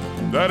nearer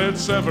than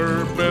it's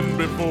ever been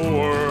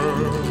before.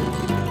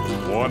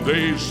 One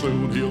day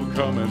soon he'll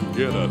come and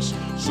get us,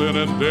 sin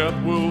and death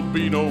will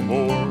be no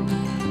more.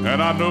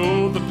 And I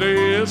know the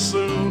day is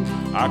soon,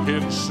 I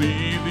can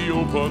see the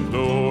open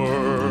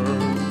door.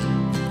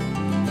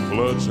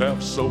 Floods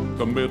have soaked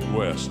the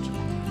Midwest,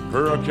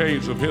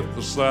 hurricanes have hit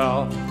the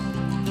South,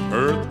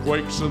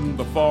 earthquakes in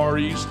the Far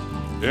East,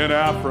 in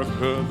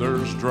Africa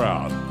there's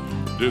drought.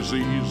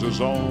 Disease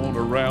is on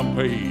a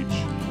rampage,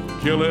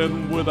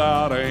 killing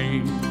without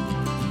aim.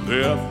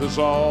 Death is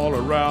all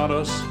around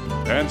us,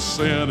 and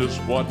sin is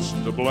what's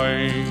to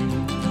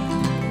blame.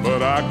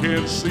 But I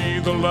can see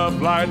the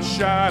love light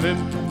shining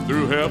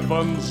through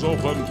heaven's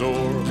open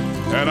door,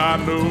 and I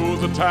know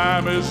the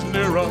time is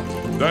nearer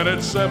than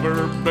it's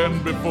ever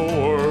been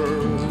before.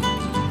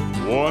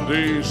 One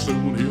day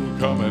soon he'll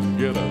come and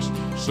get us,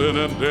 sin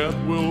and death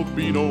will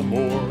be no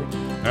more.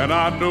 And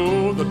I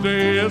know the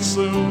day is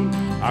soon,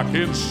 I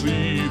can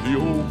see the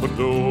open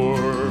door.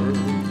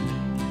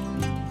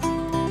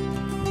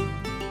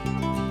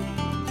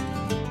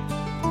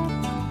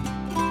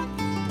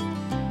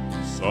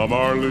 Some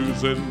are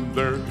losing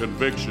their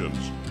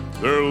convictions,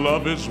 their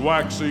love is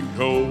waxing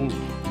cold,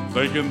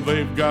 thinking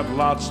they've got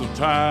lots of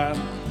time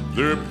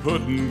they're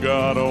putting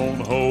God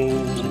on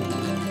hold.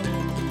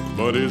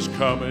 But his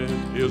coming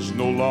is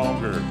no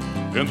longer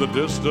in the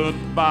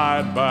distant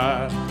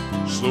by.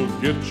 So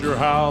get your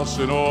house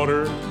in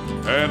order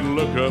and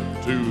look up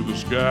to the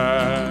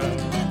sky.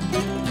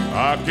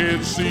 I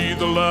can see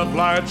the love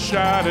light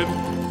shining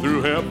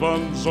through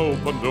heaven's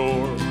open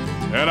door,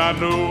 and I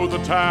know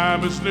the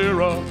time is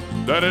nearer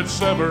than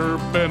it's ever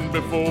been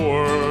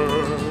before.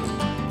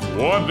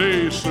 One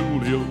day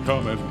soon he'll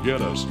come and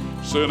get us,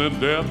 sin and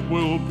death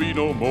will be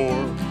no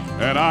more.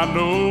 And I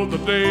know the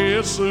day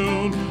is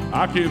soon,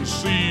 I can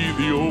see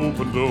the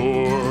open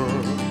door.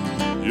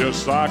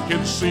 Yes, I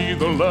can see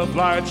the love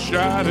light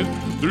shining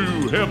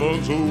through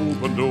heaven's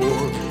open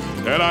door.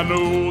 And I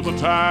know the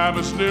time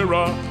is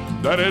nearer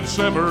than it's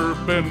ever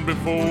been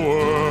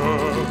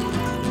before.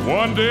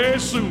 One day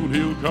soon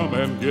he'll come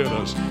and get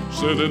us,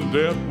 sin and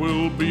death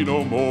will be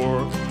no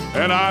more.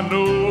 And I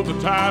know the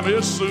time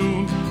is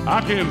soon, I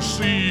can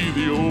see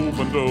the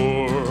open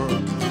door.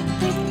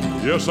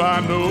 Yes, I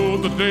know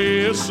the day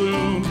is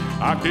soon,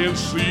 I can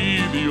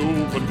see the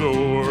open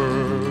door.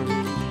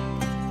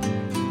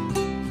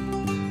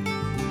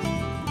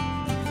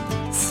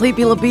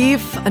 Sleepy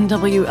LaBeef on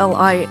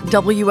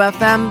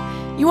WLIWFM.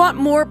 You want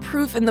more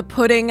proof in the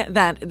pudding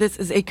that this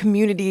is a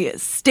community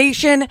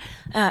station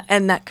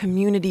and that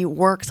community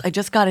works? I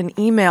just got an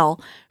email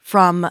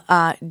from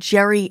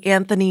Jerry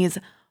Anthony's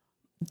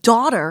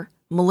daughter,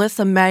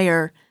 Melissa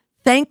Mayer.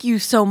 Thank you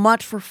so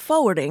much for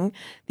forwarding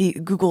the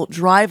Google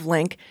Drive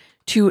link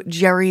to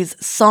Jerry's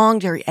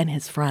song, Jerry and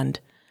his friend,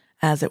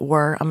 as it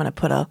were. I'm going to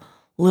put a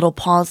little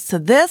pause to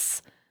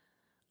this.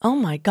 Oh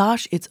my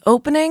gosh, it's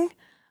opening.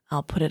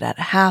 I'll put it at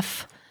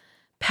half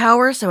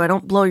power so I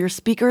don't blow your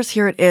speakers.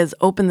 Here it is.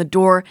 Open the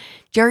door.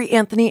 Jerry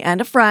Anthony and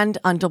a friend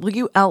on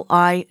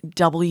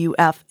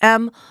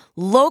WLIWFM.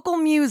 Local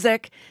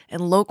music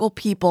and local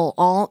people,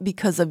 all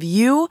because of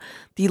you,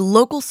 the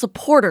local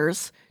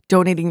supporters,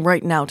 donating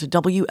right now to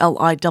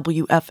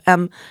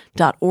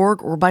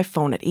WLIWFM.org or by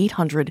phone at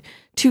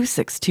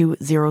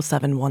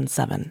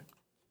 800-262-0717.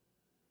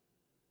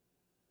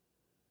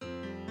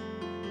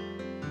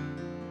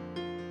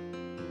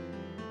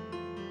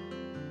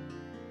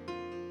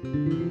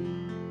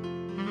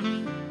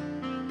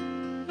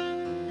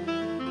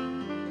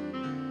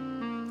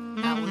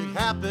 How it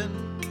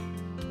happened,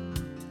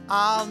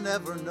 I'll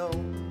never know.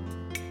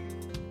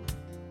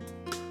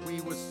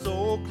 We were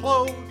so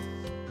close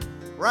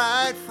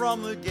right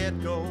from the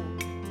get-go.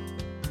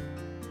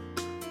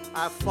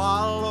 I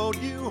followed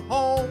you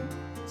home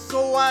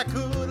so I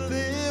could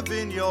live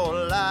in your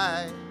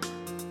life.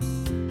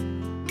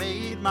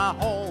 Made my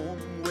home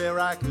where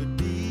I could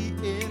be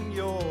in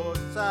your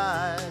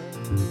sight.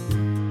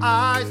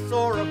 I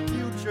saw a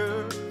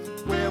future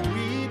where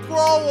we'd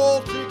grow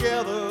old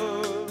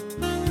together.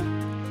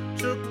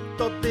 Took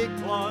the big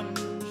plunge,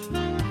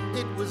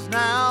 it was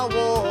now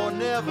or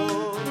never.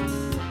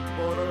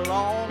 But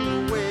along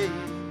the way,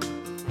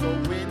 the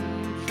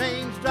wind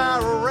changed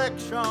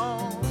direction.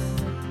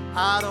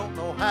 I don't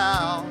know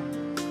how,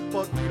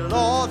 but we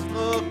lost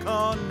the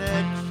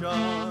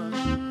connection.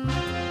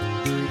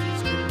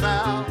 Trees can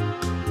bow,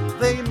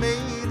 they may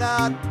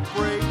not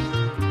break.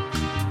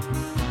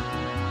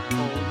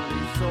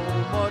 Only so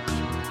much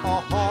a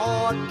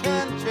heart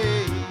can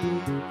take.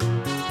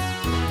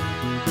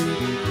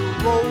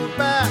 We'll roll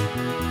back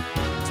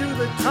to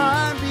the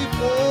time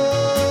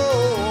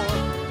before.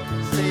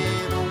 Say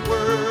the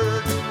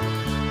word,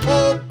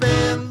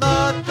 open the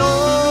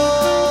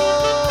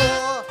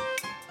door.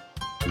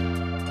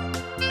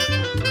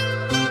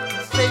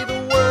 Say the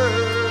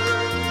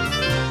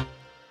word,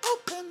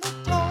 open the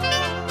door.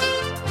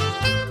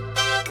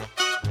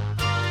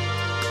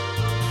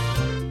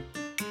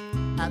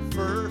 At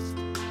first,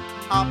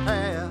 our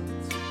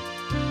paths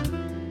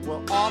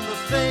were on the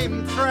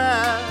same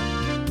track,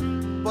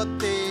 but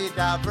they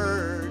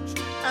diverged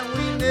and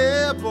we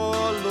never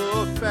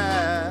looked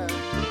back.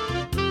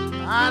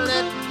 I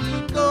let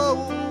you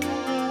go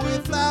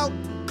without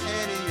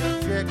any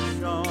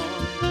objection,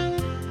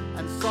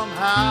 and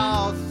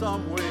somehow,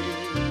 someway,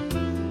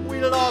 we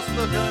lost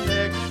the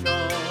connection.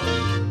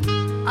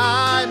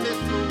 I miss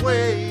the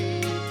way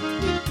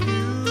it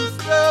used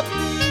to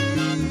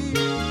be.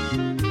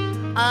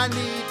 I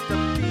need to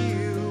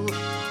feel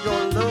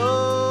your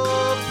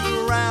love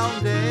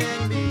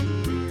surrounding me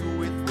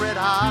with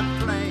red-hot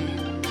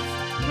flames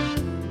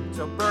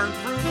to burn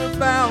through the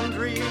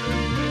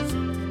boundaries,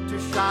 to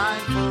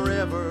shine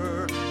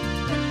forever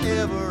and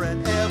ever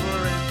and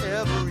ever and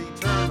ever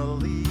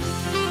eternally.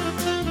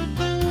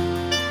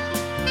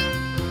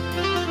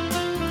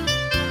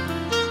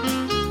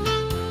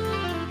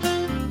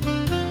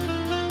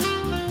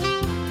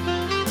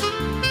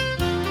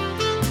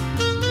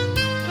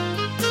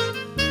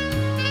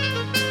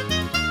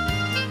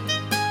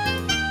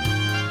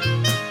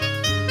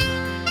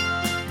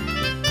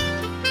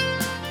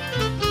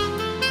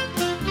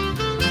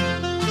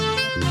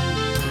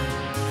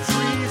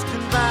 Trees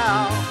can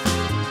bow,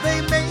 they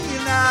may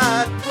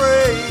not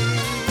break.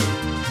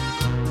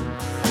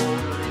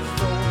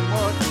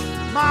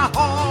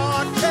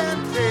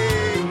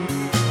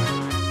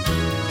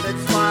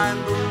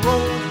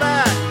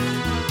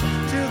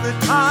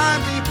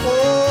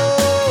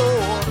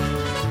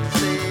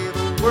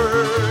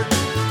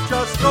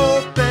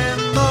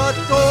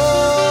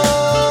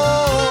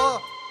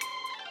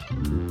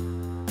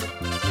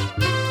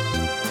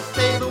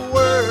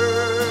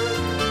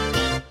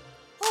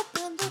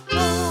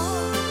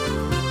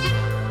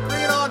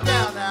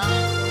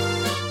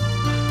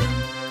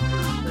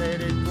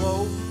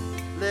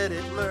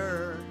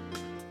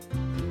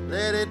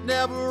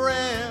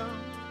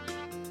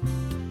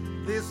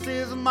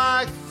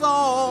 my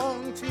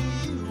song to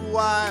you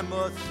I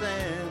must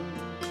send.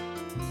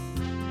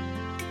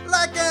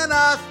 Like an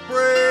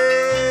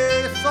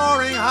osprey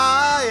soaring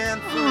high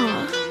and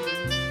free.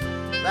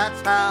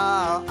 That's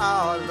how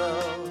our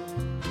love's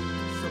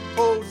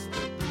supposed to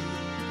be.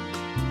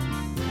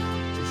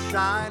 To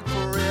shine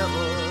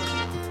forever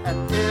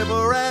and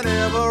ever and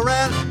ever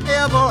and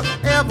ever,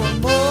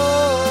 evermore.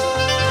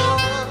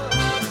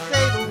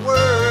 Say the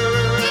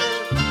word.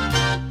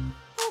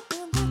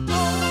 Open the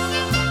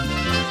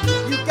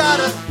door. You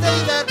gotta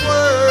say that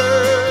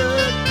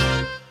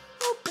word.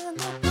 Open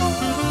the door.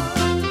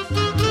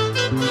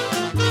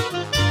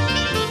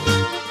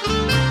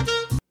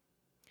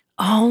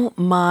 Oh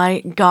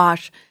my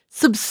gosh.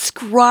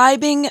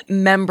 Subscribing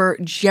member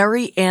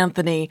Jerry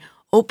Anthony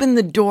opened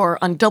the door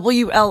on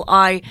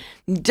WLI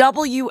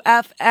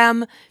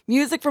WFM.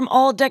 Music from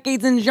all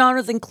decades and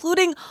genres,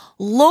 including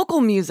local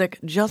music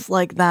just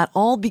like that,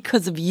 all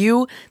because of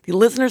you, the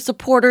listener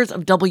supporters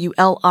of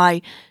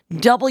WLI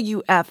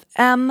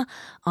WFM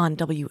on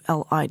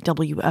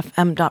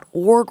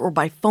WLIWFM.org or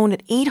by phone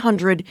at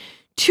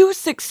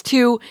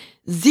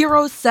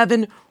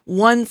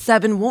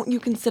 800-262-0717. Won't you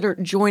consider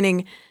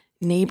joining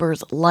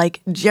neighbors like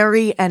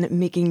Jerry and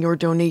making your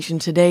donation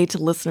today to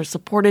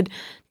listener-supported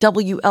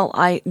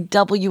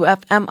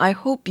WLIWFM? I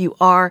hope you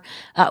are.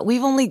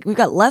 We've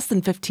got less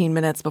than 15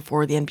 minutes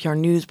before the NPR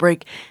news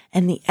break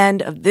and the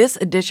end of this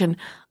edition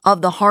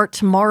of The Heart.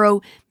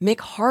 Tomorrow,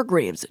 Mick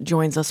Hargraves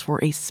joins us for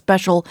a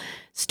special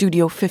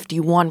Studio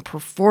 51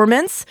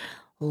 performance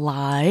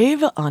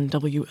live on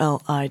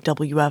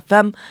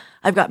WLIWFM.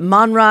 I've got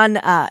Monron,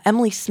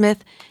 Emily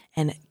Smith,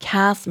 and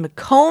Cass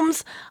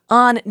McCombs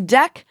on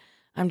deck.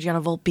 I'm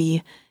Gianna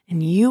Volpe,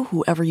 and you,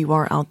 whoever you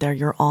are out there,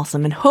 you're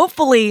awesome. And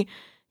hopefully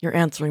you're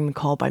answering the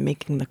call by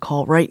making the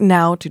call right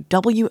now to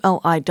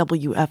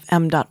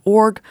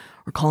WLIWFM.org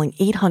or calling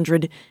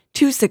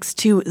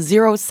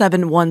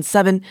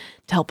 800-262-0717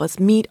 to help us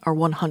meet our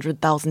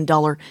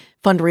 $100,000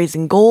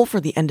 fundraising goal for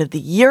the end of the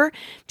year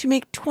to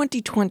make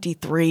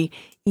 2023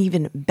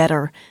 even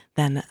better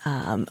than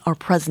our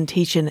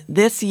presentation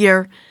this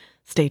year.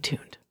 Stay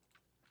tuned.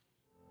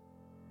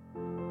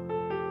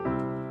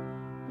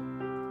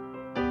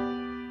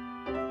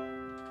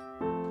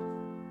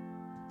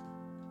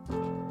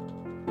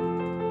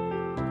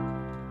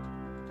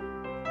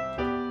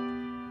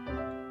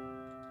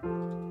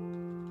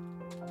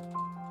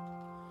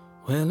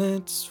 Well,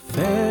 it's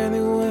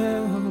fairly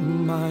well,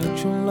 my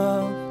true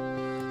love.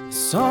 The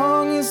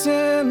song is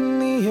in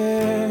the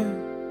air.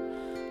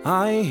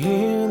 I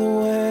hear the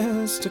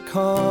west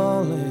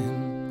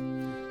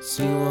a-calling.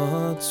 See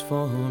what's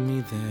for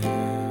me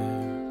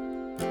there.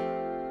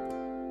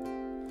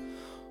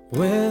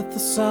 With the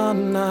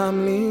sun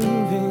I'm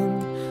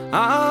leaving.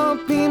 I'll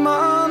be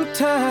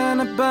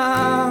Montana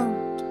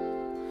bound.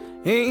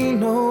 Ain't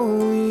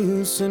no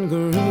use in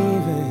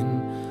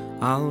grieving.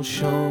 I'll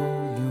show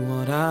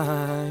what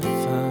I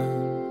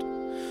found,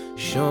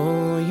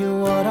 show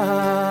you what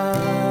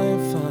I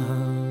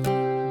found.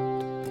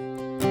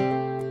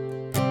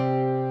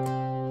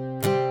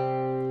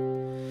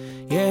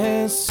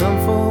 Yes, some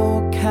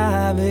folk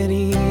have it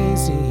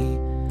easy,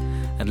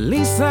 at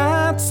least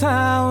that's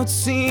how it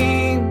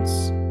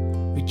seems.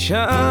 Reach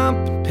up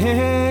and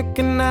pick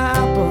an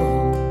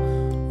apple,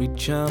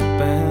 reach up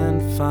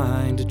and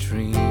find a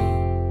dream.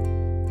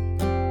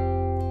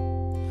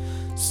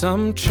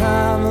 Some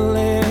travel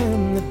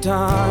in the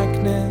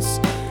darkness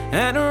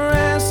and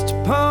rest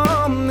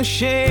upon the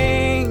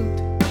shade.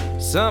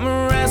 Some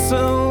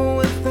wrestle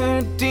with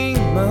their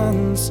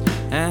demons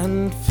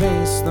and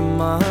face them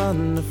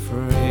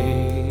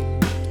unafraid.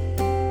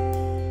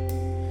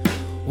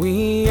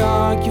 We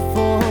argue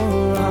for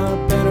our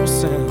better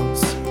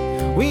selves.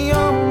 We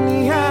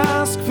only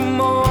ask for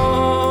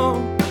more.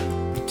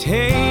 We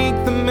take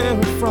the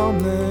mirror from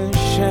the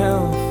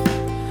shelf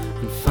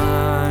and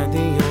find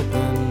the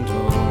open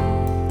door.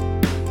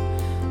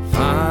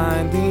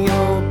 Find the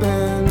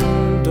open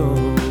door.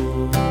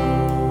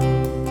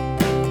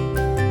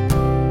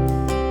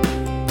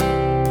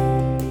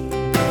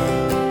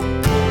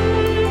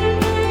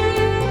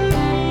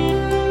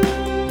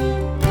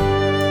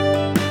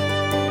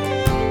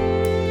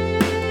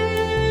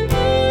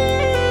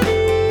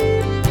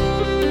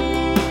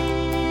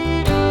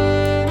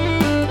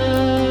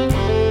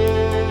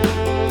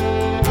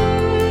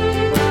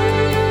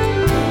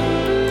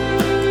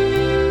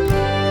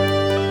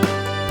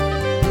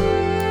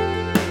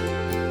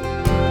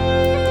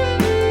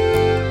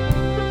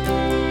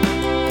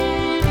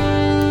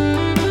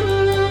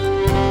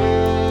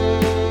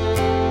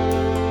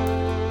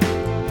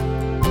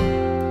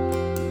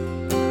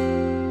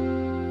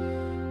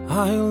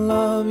 I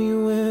love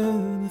you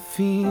with a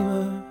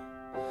fever.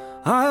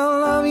 I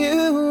love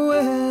you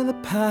with a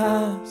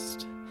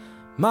past.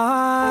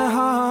 My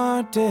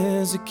heart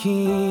is a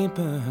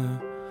keeper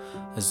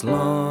as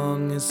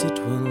long as it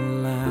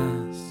will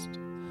last.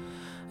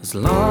 As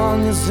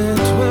long as it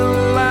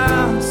will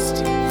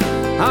last.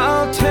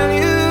 I'll tell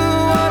you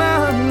what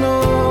I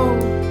know.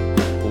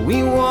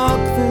 We walk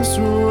this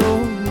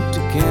road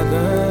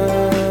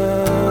together.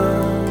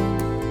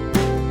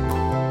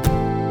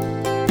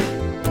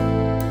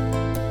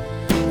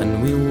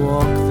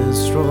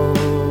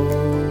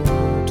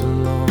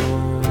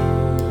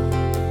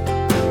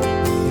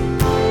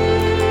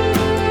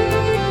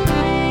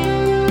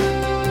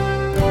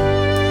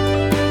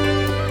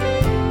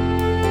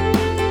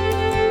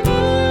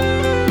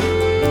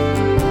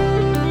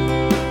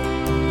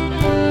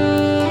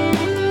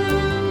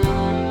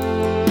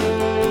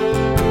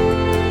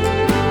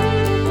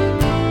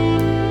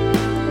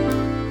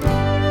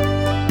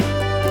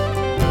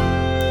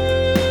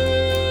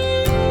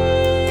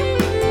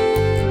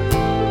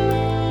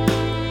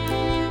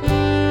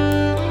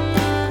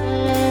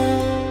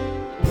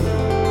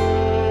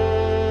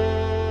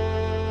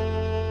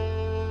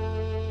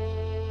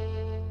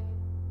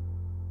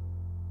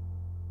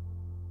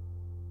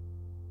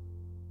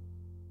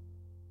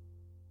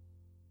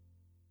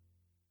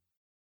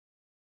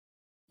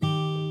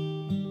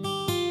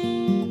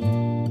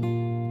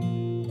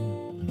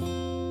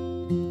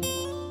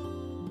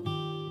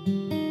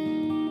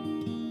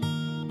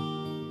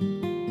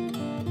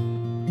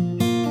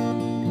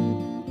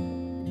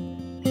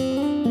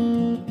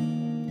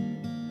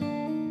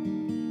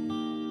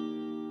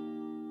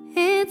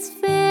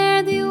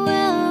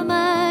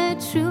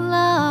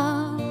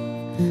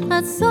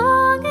 what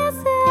song is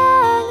in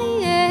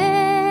the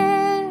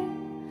air?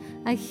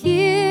 I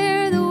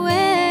hear the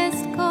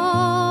west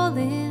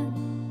calling.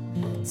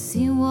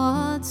 See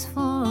what's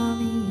for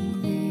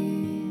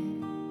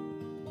me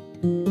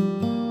there.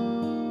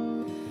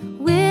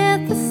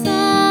 With the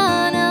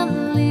sun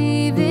I'm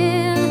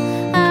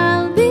leaving,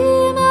 I'll be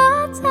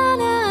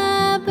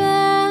Montana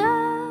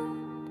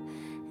bound.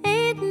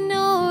 Ain't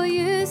no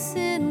use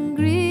in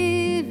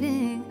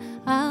grieving,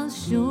 I'll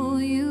show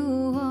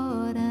you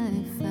what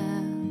I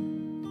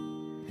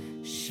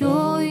found.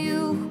 Show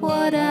you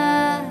what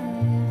I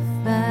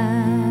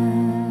found.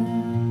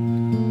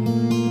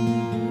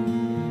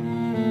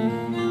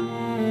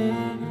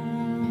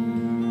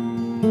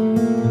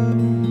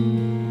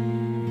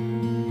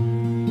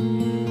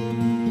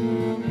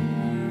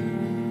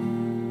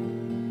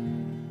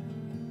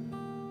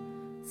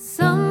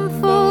 Some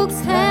folks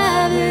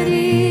have it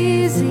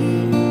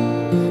easy,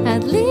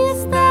 at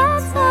least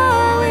that's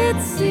how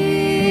it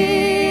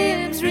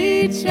seems.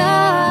 Reach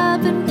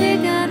up and pick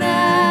an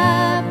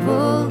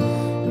apple,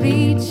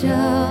 reach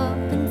up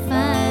and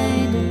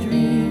find a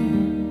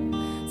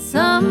dream.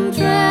 Some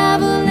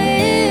travel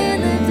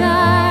in the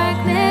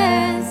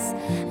darkness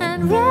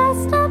and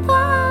rest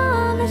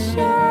upon the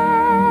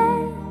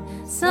shade.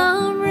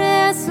 Some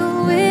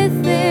wrestle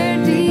with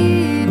their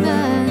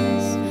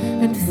demons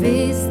and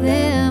face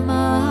them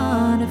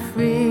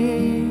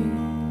unafraid.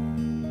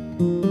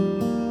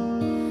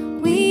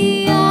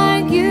 We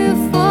argue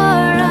for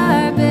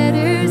our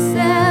better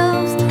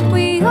selves,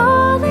 we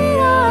only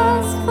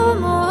ask for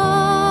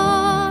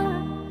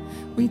more.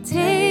 We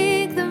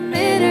take the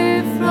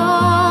mirror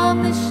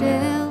from the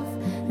shelf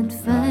and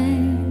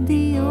find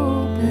the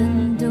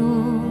open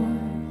door.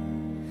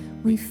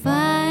 We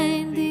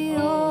find the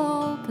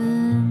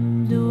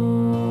open door.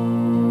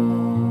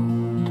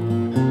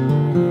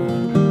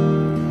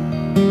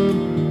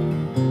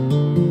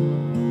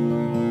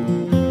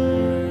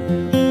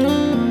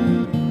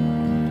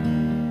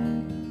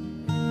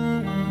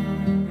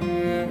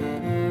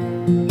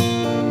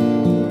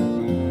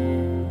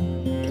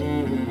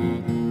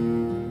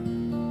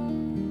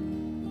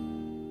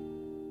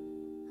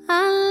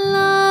 I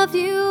love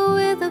you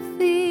with a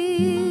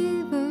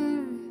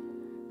fever.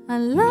 I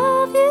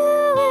love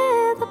you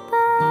with a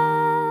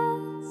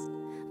past.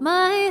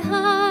 My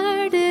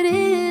heart, it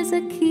is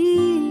a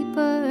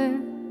keeper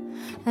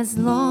as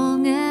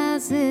long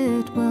as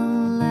it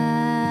will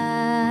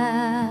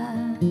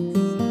last.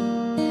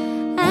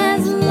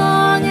 As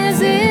long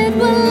as it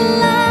will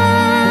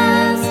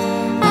last,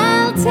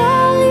 I'll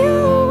tell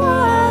you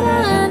what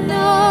I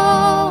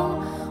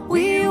know.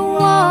 We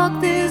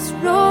walk this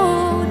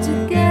road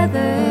together,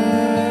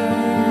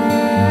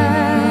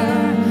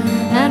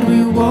 and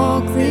we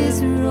walk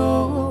this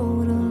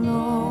road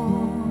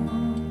alone.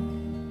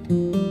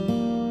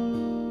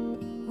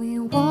 We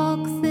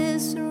walk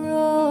this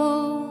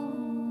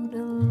road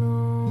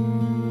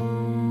alone.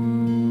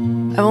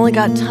 I've only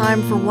got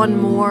time for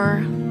one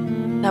more.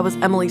 That was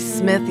Emily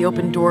Smith, The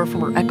Open Door,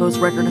 from her Echoes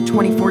record of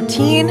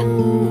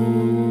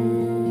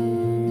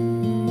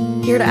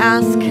 2014. Here to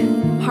ask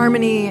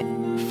Harmony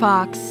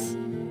Fox,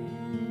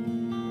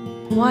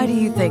 why do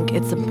you think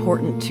it's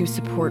important to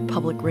support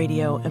public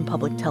radio and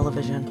public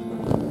television?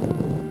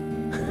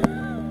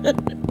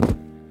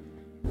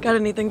 Got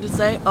anything to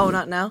say? Oh,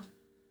 not now?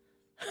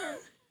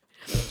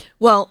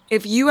 Well,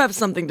 if you have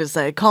something to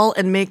say, call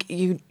and make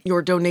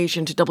your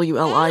donation to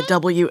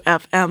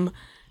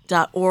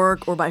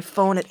WLIWFM.org or by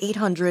phone at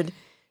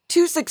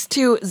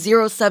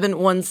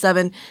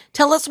 800-262-0717.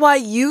 Tell us why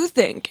you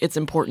think it's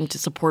important to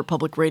support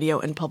public radio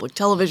and public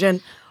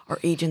television. Our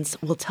agents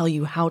will tell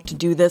you how to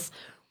do this.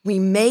 We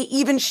may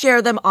even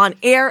share them on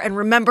air. And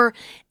remember,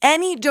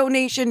 any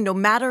donation, no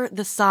matter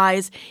the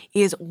size,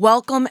 is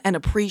welcome and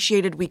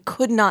appreciated. We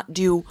could not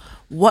do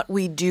what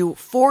we do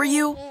for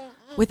you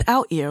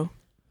without you.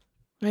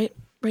 Right,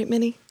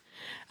 Minnie?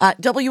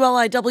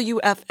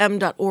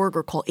 WLIWFM.org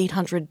or call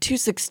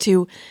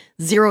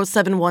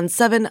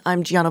 800-262-0717.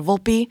 I'm Gianna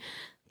Volpe.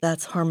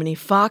 That's Harmony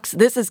Fox.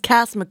 This is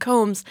Cass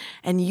McCombs,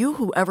 and you,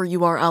 whoever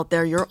you are out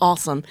there, you're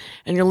awesome.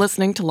 And you're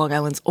listening to Long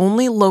Island's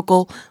only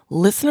local,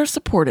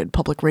 listener-supported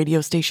public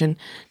radio station,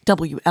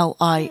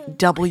 WLIWFM.